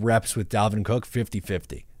splitting reps with Dalvin Cook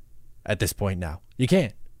 50-50 at this point now. You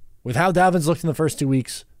can't. With how Dalvin's looked in the first 2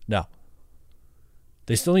 weeks, no.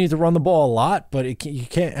 They still need to run the ball a lot, but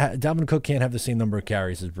Dalvin Cook can't have the same number of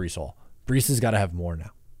carries as Brees Hall. Brees has got to have more now.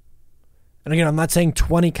 And again, I'm not saying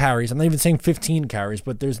 20 carries. I'm not even saying 15 carries,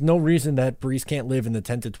 but there's no reason that Brees can't live in the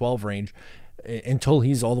 10 to 12 range until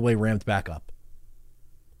he's all the way ramped back up.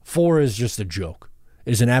 4 is just a joke.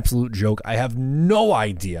 It is an absolute joke. I have no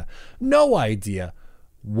idea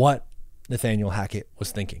what Nathaniel Hackett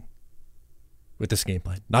was thinking with this game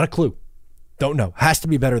plan. Not a clue. Don't know. Has to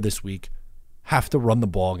be better this week. Have to run the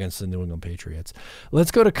ball against the New England Patriots.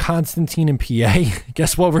 Let's go to Constantine in PA.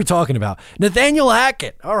 Guess what we're talking about? Nathaniel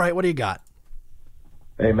Hackett. All right, what do you got?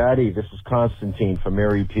 Hey, Maddie, this is Constantine from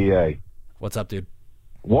Erie, PA. What's up, dude?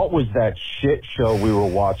 What was that shit show we were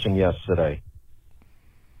watching yesterday?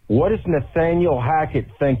 What is Nathaniel Hackett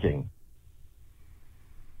thinking?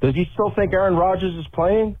 Does he still think Aaron Rodgers is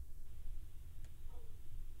playing?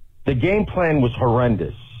 The game plan was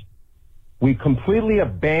horrendous. We completely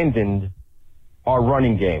abandoned our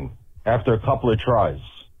running game after a couple of tries.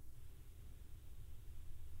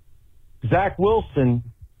 Zach Wilson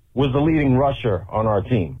was the leading rusher on our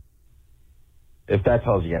team, if that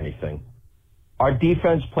tells you anything. Our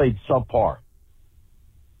defense played subpar.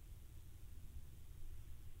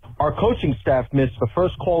 Our coaching staff missed the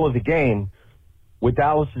first call of the game with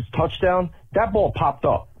Dallas's touchdown. That ball popped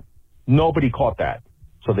up. Nobody caught that.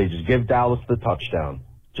 So they just give Dallas the touchdown.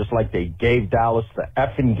 just like they gave Dallas the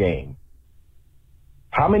effing game.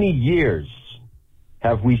 How many years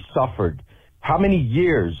have we suffered? How many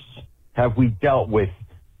years have we dealt with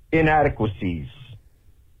inadequacies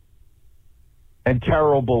and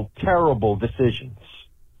terrible, terrible decisions?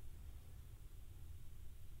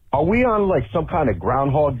 Are we on like some kind of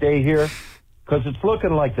Groundhog Day here? Because it's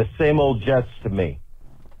looking like the same old Jets to me.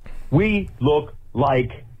 We look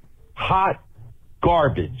like hot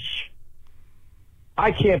garbage.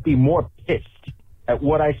 I can't be more pissed at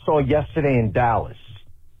what I saw yesterday in Dallas.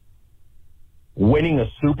 Winning a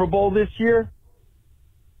Super Bowl this year?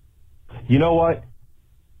 You know what?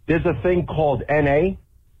 There's a thing called NA,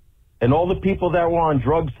 and all the people that were on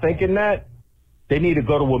drugs thinking that, they need to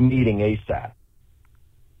go to a meeting ASAP.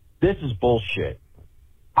 This is bullshit.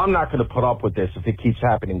 I'm not going to put up with this if it keeps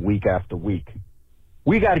happening week after week.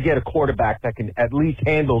 We got to get a quarterback that can at least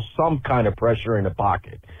handle some kind of pressure in the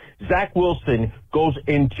pocket. Zach Wilson goes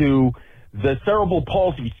into the cerebral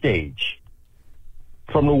palsy stage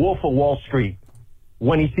from the Wolf of Wall Street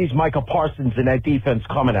when he sees Micah Parsons and that defense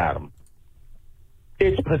coming at him.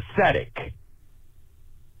 It's pathetic.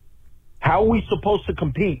 How are we supposed to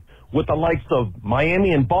compete with the likes of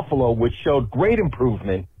Miami and Buffalo, which showed great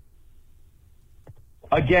improvement?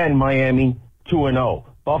 Again, Miami 2-0.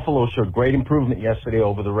 Buffalo showed great improvement yesterday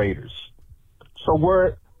over the Raiders. So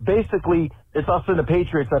we're basically, it's us and the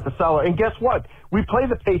Patriots at the cellar. And guess what? We play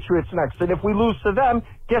the Patriots next. And if we lose to them,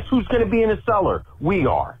 guess who's going to be in the cellar? We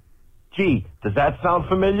are. Gee, does that sound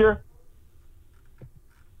familiar?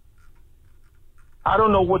 I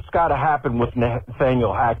don't know what's got to happen with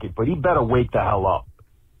Nathaniel Hackett, but he better wake the hell up.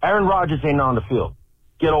 Aaron Rodgers ain't on the field.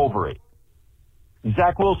 Get over it.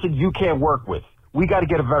 Zach Wilson, you can't work with. We got to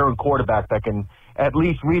get a veteran quarterback that can at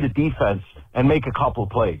least read a defense and make a couple of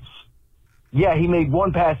plays. Yeah, he made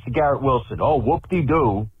one pass to Garrett Wilson. Oh,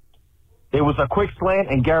 whoop-de-doo. It was a quick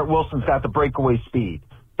slant, and Garrett Wilson's got the breakaway speed.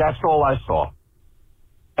 That's all I saw.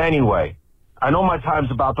 Anyway, I know my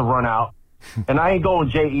time's about to run out, and I ain't going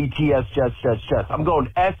Jets, Jets. I'm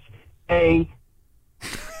going S-A.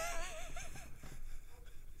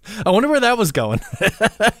 I wonder where that was going.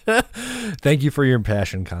 Thank you for your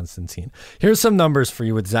passion, Constantine. Here's some numbers for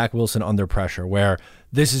you with Zach Wilson under pressure, where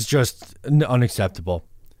this is just unacceptable.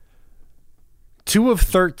 2 of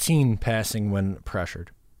 13 passing when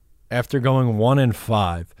pressured, after going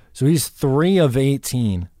 1-5. So he's 3 of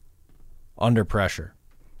 18 under pressure.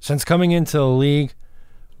 Since coming into the league,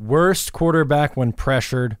 worst quarterback when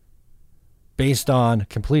pressured based on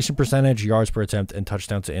completion percentage, yards per attempt, and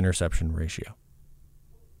touchdown to interception ratio.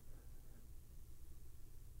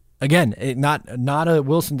 Again, not a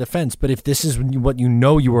Wilson defense, but if this is what you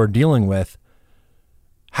know you are dealing with,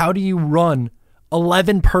 how do you run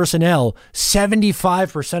 11 personnel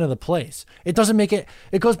 75% of the plays? It doesn't make it.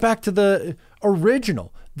 It goes back to the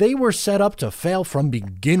original. They were set up to fail from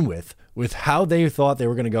begin with how they thought they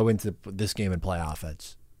were going to go into this game and play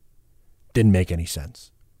offense. Didn't make any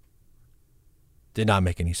sense. Did not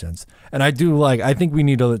make any sense. And I think we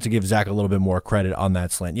need to give Zach a little bit more credit on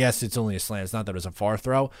that slant. Yes, it's only a slant. It's not that it was a far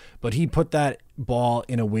throw, but he put that ball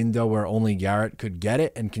in a window where only Garrett could get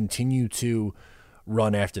it and continue to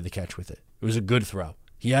run after the catch with it. It was a good throw.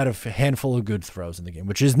 He had a handful of good throws in the game,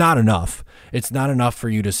 which is not enough. It's not enough for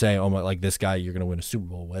you to say, oh my, like this guy you're going to win a Super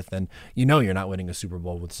Bowl with. And you know you're not winning a Super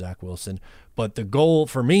Bowl with Zach Wilson. But the goal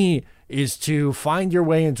for me is to find your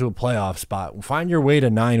way into a playoff spot, find your way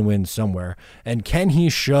to 9 wins somewhere. And can he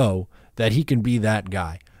show that he can be that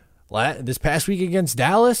guy? This past week against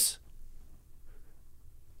Dallas,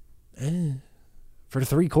 for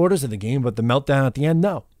 3/4 of the game, but the meltdown at the end,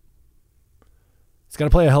 no. He's going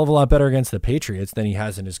to play a hell of a lot better against the Patriots than he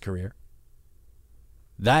has in his career.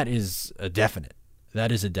 That is a definite.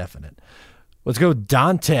 That is a definite. Let's go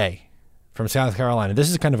Dante from South Carolina. This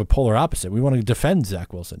is kind of a polar opposite. We want to defend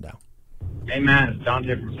Zach Wilson now. Hey, Matt. It's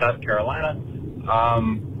Dante from South Carolina.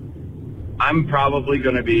 I'm probably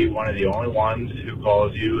going to be one of the only ones who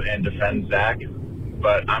calls you and defends Zach,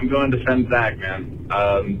 but I'm going to defend Zach, man.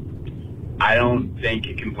 I don't think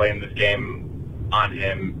you can blame this game on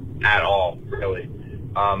him at all, really.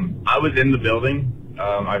 I was in the building.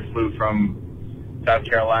 I flew from South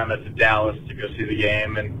Carolina to Dallas to go see the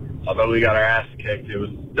game, and although we got our ass kicked, it was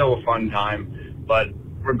still a fun time. But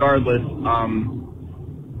regardless,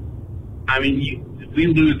 we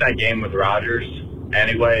lose that game with Rodgers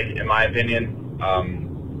anyway, in my opinion.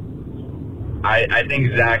 I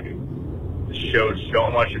think Zach showed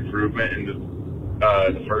so much improvement in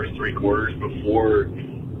the first 3 quarters before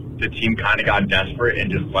the team kind of got desperate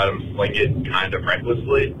and just let him sling it kind of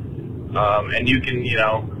recklessly. And you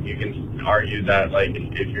can argue that, like,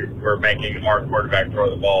 if we're making our quarterback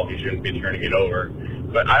throw the ball, he shouldn't be turning it over.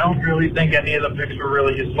 But I don't really think any of the picks were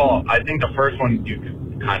really his fault. I think the first one you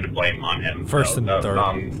could kind of blame on him. First and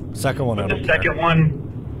third. Second one, I don't The care. second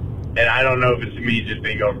one, and I don't know if it's me just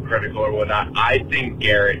being overcritical or whatnot, I think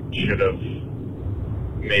Garrett should have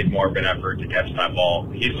made more of an effort to catch that ball.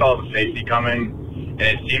 He saw the safety coming, and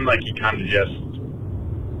it seemed like he kind of just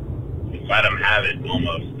let him have it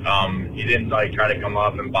almost. He didn't like try to come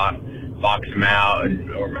up and box him out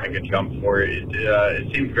or make a jump for it.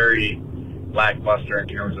 It seemed very lackluster in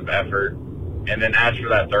terms of effort. And then as for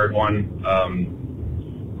that third one,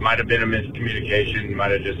 might have been a miscommunication,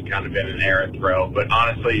 might have just kind of been an errant throw. But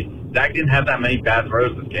honestly, Zach didn't have that many bad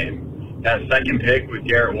throws this game. That second pick with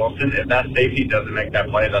Garrett Wilson, if that safety doesn't make that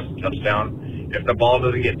play, that's a touchdown. If the ball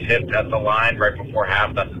doesn't get tipped at the line right before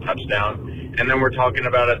half, that's a touchdown. And then we're talking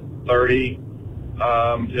about a 30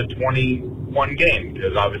 to 21 game,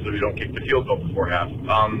 because obviously we don't kick the field goal before half.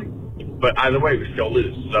 But either way, we still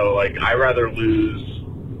lose. So, like, I'd rather lose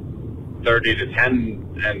 30 to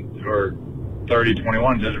 10 or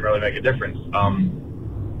 30-21 doesn't really make a difference.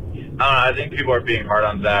 I think people are being hard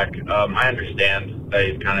on Zach. I understand that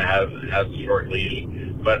he kind of has a short leash,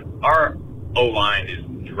 but our O-line is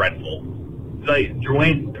dreadful. Like,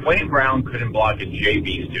 Dwayne Brown couldn't block a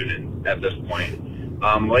JV student at this point.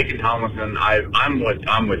 Laken Tomlinson, I'm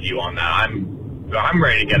with you on that. I'm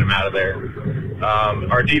ready to get him out of there.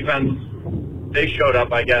 Our defense, they showed up.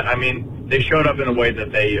 They showed up in a way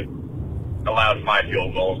that they allowed 5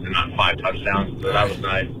 field goals and not 5 touchdowns, so that was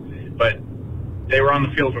nice. But they were on the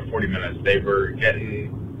field for 40 minutes. They were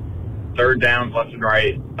getting third downs left and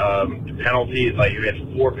right. Penalties, like we had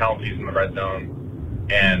 4 penalties in the red zone,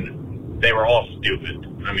 and they were all stupid.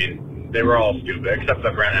 They were all stupid, except the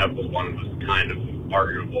Brent Eccles one was kind of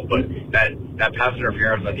arguable. But that pass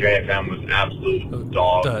interference on JFM was absolute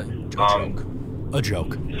dog. A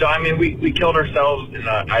joke. So, we killed ourselves, and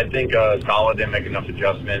I think Saleh didn't make enough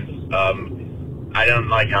adjustments. I don't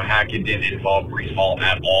like how Hackett didn't involve Breece Hall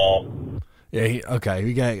at all. Yeah,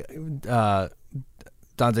 we got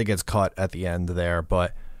Dante gets caught at the end there,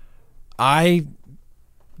 but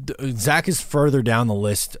Zach is further down the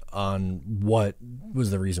list on what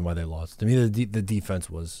was the reason why they lost. To me, the defense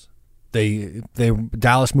was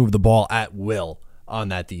Dallas moved the ball at will on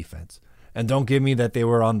that defense, and don't give me that they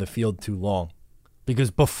were on the field too long,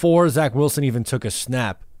 because before Zach Wilson even took a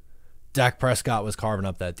snap, Dak Prescott was carving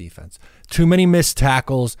up that defense. Too many missed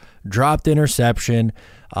tackles, dropped interception,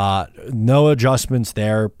 no adjustments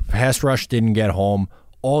there. Pass rush didn't get home.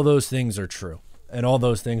 All those things are true, and all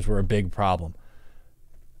those things were a big problem.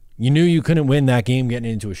 You knew you couldn't win that game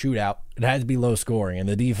getting into a shootout. It had to be low scoring, and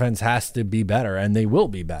the defense has to be better, and they will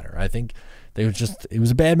be better. I think it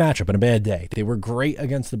was a bad matchup and a bad day. They were great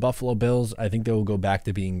against the Buffalo Bills. I think they will go back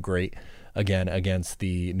to being great again against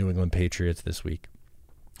the New England Patriots this week.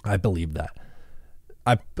 I believe that.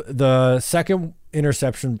 The second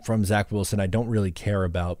interception from Zach Wilson I don't really care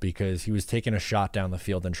about, because he was taking a shot down the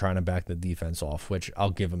field and trying to back the defense off, which I'll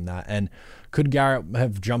give him that. And could Garrett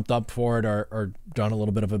have jumped up for it or done a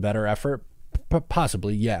little bit of a better effort?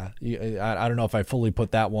 Possibly, yeah. I don't know if I fully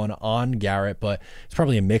put that one on Garrett, but it's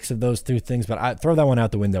probably a mix of those two things. But I throw that one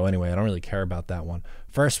out the window anyway. I don't really care about that one.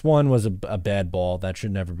 First one was a bad ball that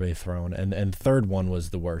should never be thrown, and third one was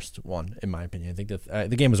the worst one in my opinion. I think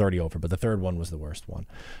the game was already over, but the third one was the worst one.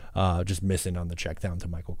 Just missing on the check down to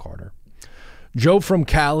Michael Carter. Joe from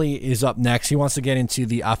Cali is up next. He wants to get into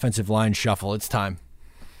the offensive line shuffle. It's time.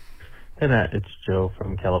 Hey Matt, it's Joe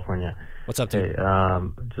from California. What's up, dude?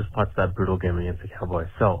 Hey, just watched that brutal game against the Cowboys.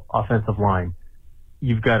 So, offensive line,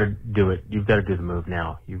 you've got to do it. You've got to do the move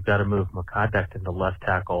now. You've got to move Mekhi Becton to left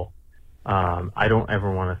tackle. I don't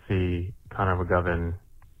ever want to see Connor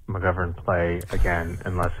McGovern play again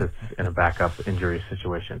unless it's in a backup injury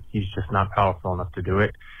situation. He's just not powerful enough to do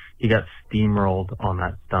it. He got steamrolled on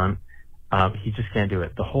that stunt. He just can't do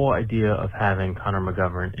it. The whole idea of having Connor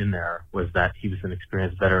McGovern in there was that he was an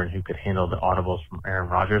experienced veteran who could handle the audibles from Aaron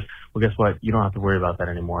Rodgers. Well, guess what? You don't have to worry about that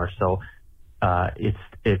anymore. So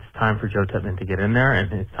it's time for Joe Tippmann to get in there,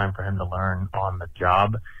 and it's time for him to learn on the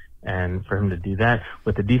job and for him to do that.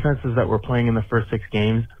 With the defenses that we're playing in the first 6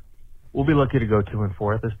 games, we'll be lucky to go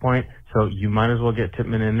 2-4 at this point. So you might as well get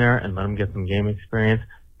Tippmann in there and let him get some game experience.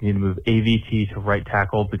 You need to move AVT to right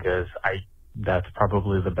tackle, because that's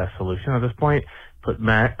probably the best solution at this point. Put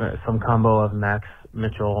some combo of Max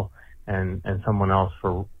Mitchell and someone else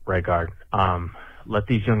for right guard. Let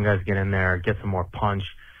these young guys get in there, get some more punch.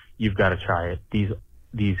 You've got to try it.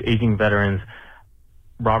 These aging veterans,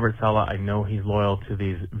 Robert Saleh, I know he's loyal to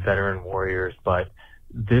these veteran warriors, but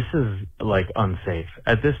this is like unsafe.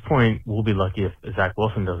 At this point, we'll be lucky if Zach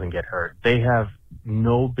Wilson doesn't get hurt. They have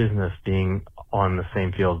no business being on the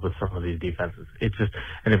same field with some of these defenses. It's just,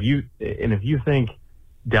 and if you think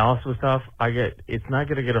Dallas was tough, it's not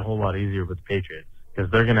going to get a whole lot easier with the Patriots because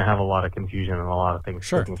they're going to have a lot of confusion and a lot of things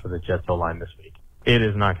sticking for the Jets O-line this week. It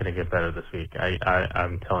is not going to get better this week.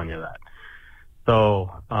 I'm telling you that. So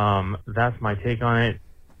that's my take on it.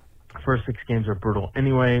 First 6 games are brutal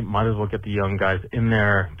anyway. Might as well get the young guys in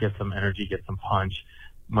there, get some energy, get some punch.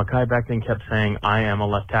 Mekhi Becton kept saying, I am a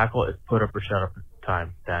left tackle. It's put up or shut up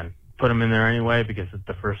time, then. Put him in there anyway because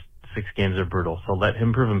the first 6 games are brutal. So let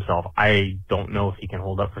him prove himself. I don't know if he can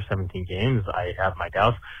hold up for 17 games. I have my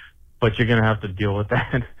doubts. But you're going to have to deal with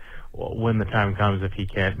that when the time comes if he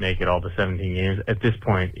can't make it all to 17 games. At this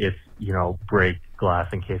point, it's, break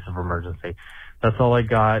glass in case of emergency. That's all I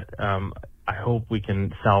got. I hope we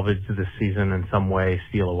can salvage this season in some way,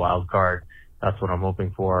 steal a wild card. That's what I'm hoping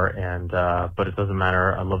for. And but it doesn't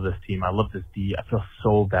matter. I love this team. I love this D. I feel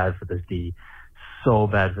so bad for this D. So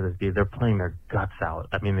bad for this D. They're playing their guts out.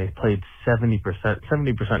 I mean, they played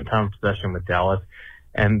 70% time of possession with Dallas,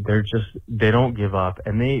 and they don't give up,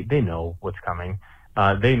 and they know what's coming.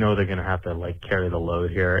 They know they're going to have to carry the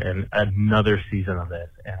load here and another season of this.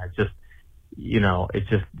 And I just, it's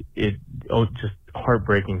just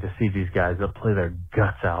heartbreaking to see these guys that play their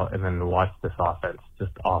guts out and then watch this offense.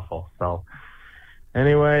 Just awful. So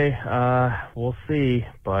anyway, we'll see,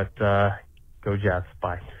 but go Jets.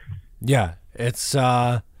 Bye. Yeah, it's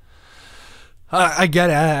I get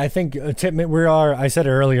it. I think Tippmann, I said it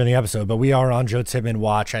earlier in the episode, but we are on Joe Tippmann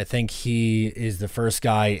watch. I think he is the first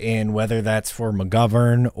guy in, whether that's for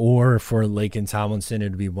McGovern or for Laken Tomlinson.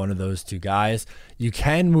 It'd be one of those two guys. You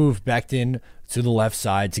can move Becton to the left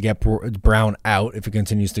side to get Brown out if it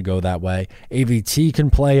continues to go that way. AVT can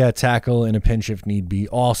play a tackle in a pinch if need be.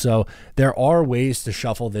 Also, there are ways to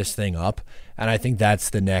shuffle this thing up, and I think that's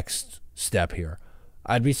the next step here.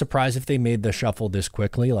 I'd be surprised if they made the shuffle this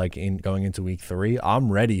quickly, going into week 3.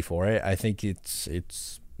 I'm ready for it. I think it's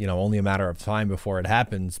only a matter of time before it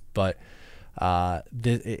happens, but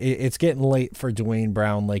it's getting late for Dwayne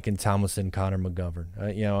Brown, Laken Tomlinson, Connor McGovern.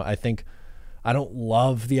 I don't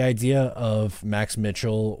love the idea of Max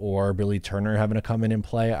Mitchell or Billy Turner having to come in and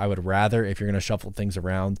play. I would rather, if you're going to shuffle things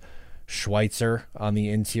around, Schweitzer on the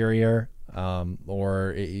interior,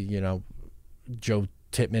 or Joe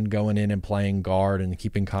Tippmann going in and playing guard and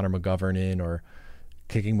keeping Connor McGovern in, or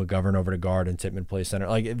kicking McGovern over to guard and Tippmann play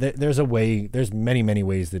center. There's many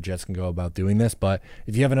ways the Jets can go about doing this, but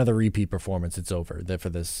if you have another repeat performance, it's over for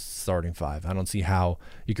this starting 5. I don't see how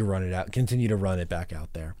you can continue to run it back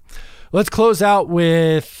out there. Let's close out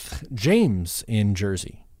with James in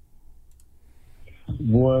Jersey.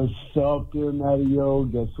 What's up there, Mario?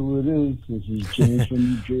 Guess who it is? This is James from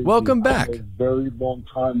New Jersey. Welcome back. A very long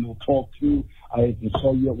time no talk to. I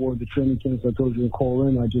saw you at one of the training camps. I told you to call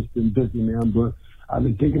in. I just been busy, man, but I've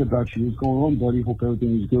been thinking about you. What's going on, buddy? Hope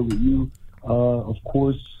everything is good with you. Of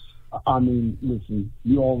course, I mean, listen,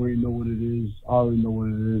 you already know what it is. I already know what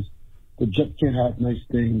it is. The Jets can't have nice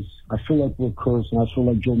things. I feel like we're cursed, and I feel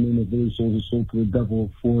like Joe Maynard really sold his soul to the devil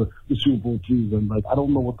for the Super Bowl season. I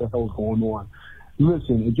don't know what the hell is going on.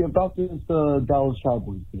 Listen, again, about this Dallas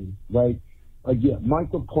Cowboys thing, right?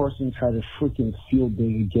 Michael Parsons had a freaking field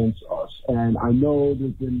day against us. And I know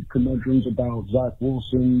there's been conundrums about Zach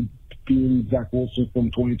Wilson being Zach Wilson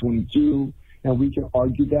from 2022, and we can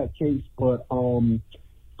argue that case. But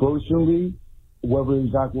personally, whether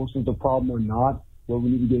Zach Wilson's a problem or not, whether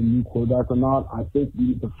we need to get a new quarterback or not, I think we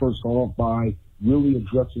need to first start off by really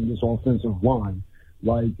addressing this offensive line.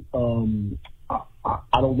 I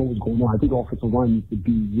don't know what's going on. I think the offensive line needs to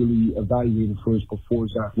be really evaluated first before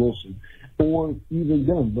Zach Wilson. Or even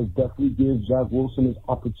then, let's definitely give Zach Wilson his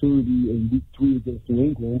opportunity in week 3 against New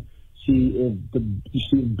England. See if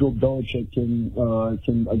Bill Belichick can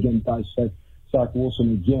again dissect Zach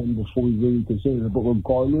Wilson again before we really consider it. But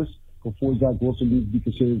regardless, before Zach Wilson needs to be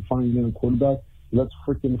considered finding another quarterback, let's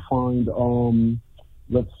freaking find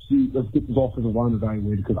let's get this offensive line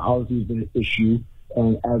evaluated, because obviously it's been an issue.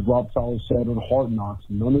 And as Rob Saleh said on Hard Knocks,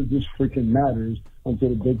 none of this freaking matters until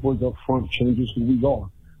the big boys up front changes who we are.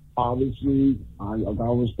 Obviously, I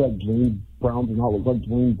gotta respect Dwayne Brown does not look like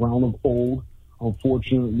Dwayne Brown of old.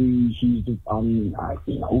 Unfortunately, Aaron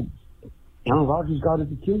Rodgers got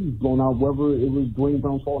his Achilles blown out, whether it was Dwayne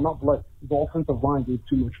Brown's fault or not. But the offensive line gave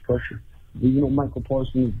too much pressure. Michael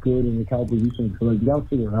Parsons is good and the Cowboys defense, so you gotta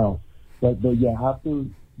figure it out. But yeah, after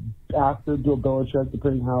Bill Belichick,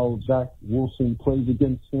 depending how Zach Wilson plays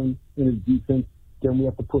against him in his defense, then we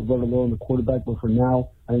have to put red alert on the quarterback. But for now,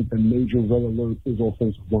 I think the major red alert is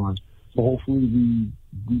offensive line. So hopefully we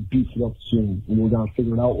beef it up soon, and we got to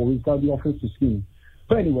figure it out, or we've got the offensive scheme.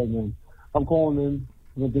 But anyway, man, I'm calling in.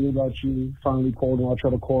 I've been thinking about you. Finally called him. I'll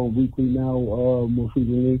try to call him weekly now, more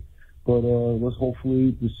frequently. But let's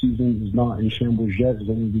hopefully the season is not in shambles yet. It's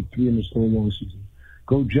only week 3 and it's still a long season.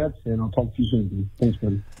 Go Jets, and I'll talk to you soon, dude. Thanks,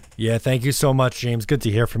 buddy. Yeah, thank you so much, James. Good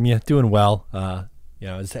to hear from you. Doing well.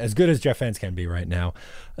 As good as Jet fans can be right now.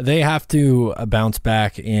 They have to bounce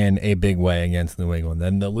back in a big way against New England.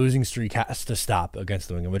 Then the losing streak has to stop against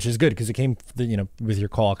New England, which is good because it came, with your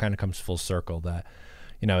call, it kind of comes full circle that,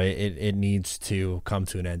 it needs to come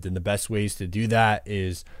to an end. And the best ways to do that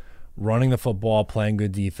is running the football, playing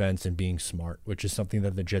good defense, and being smart, which is something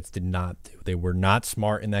that the Jets did not do. They were not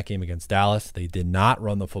smart in that game against Dallas. They did not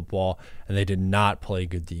run the football, and they did not play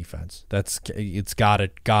good defense. It's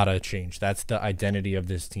gotta change. That's the identity of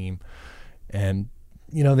this team. And,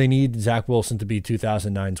 they need Zach Wilson to be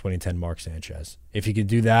 2009, 2010 Mark Sanchez. If he could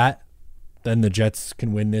do that, then the Jets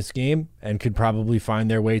can win this game and could probably find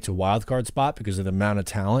their way to a wild card spot because of the amount of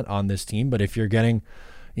talent on this team. But if you're getting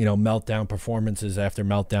meltdown performances after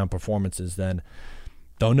meltdown performances, then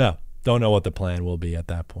don't know what the plan will be at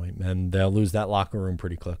that point. And they'll lose that locker room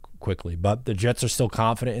pretty quickly. But the Jets are still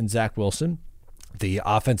confident in Zach Wilson. The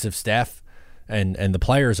offensive staff and the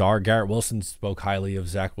players are. Garrett Wilson spoke highly of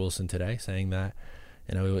Zach Wilson today, saying that,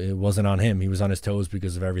 it wasn't on him. He was on his toes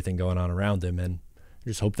because of everything going on around him. And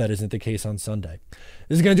just hope that isn't the case on Sunday.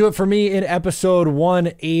 This is going to do it for me in episode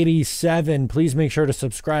 187. Please make sure to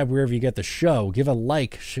subscribe wherever you get the show. Give a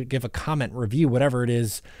like, give a comment, review, whatever it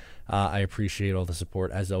is. I appreciate all the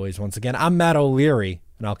support as always. Once again, I'm Matt O'Leary,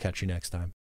 and I'll catch you next time.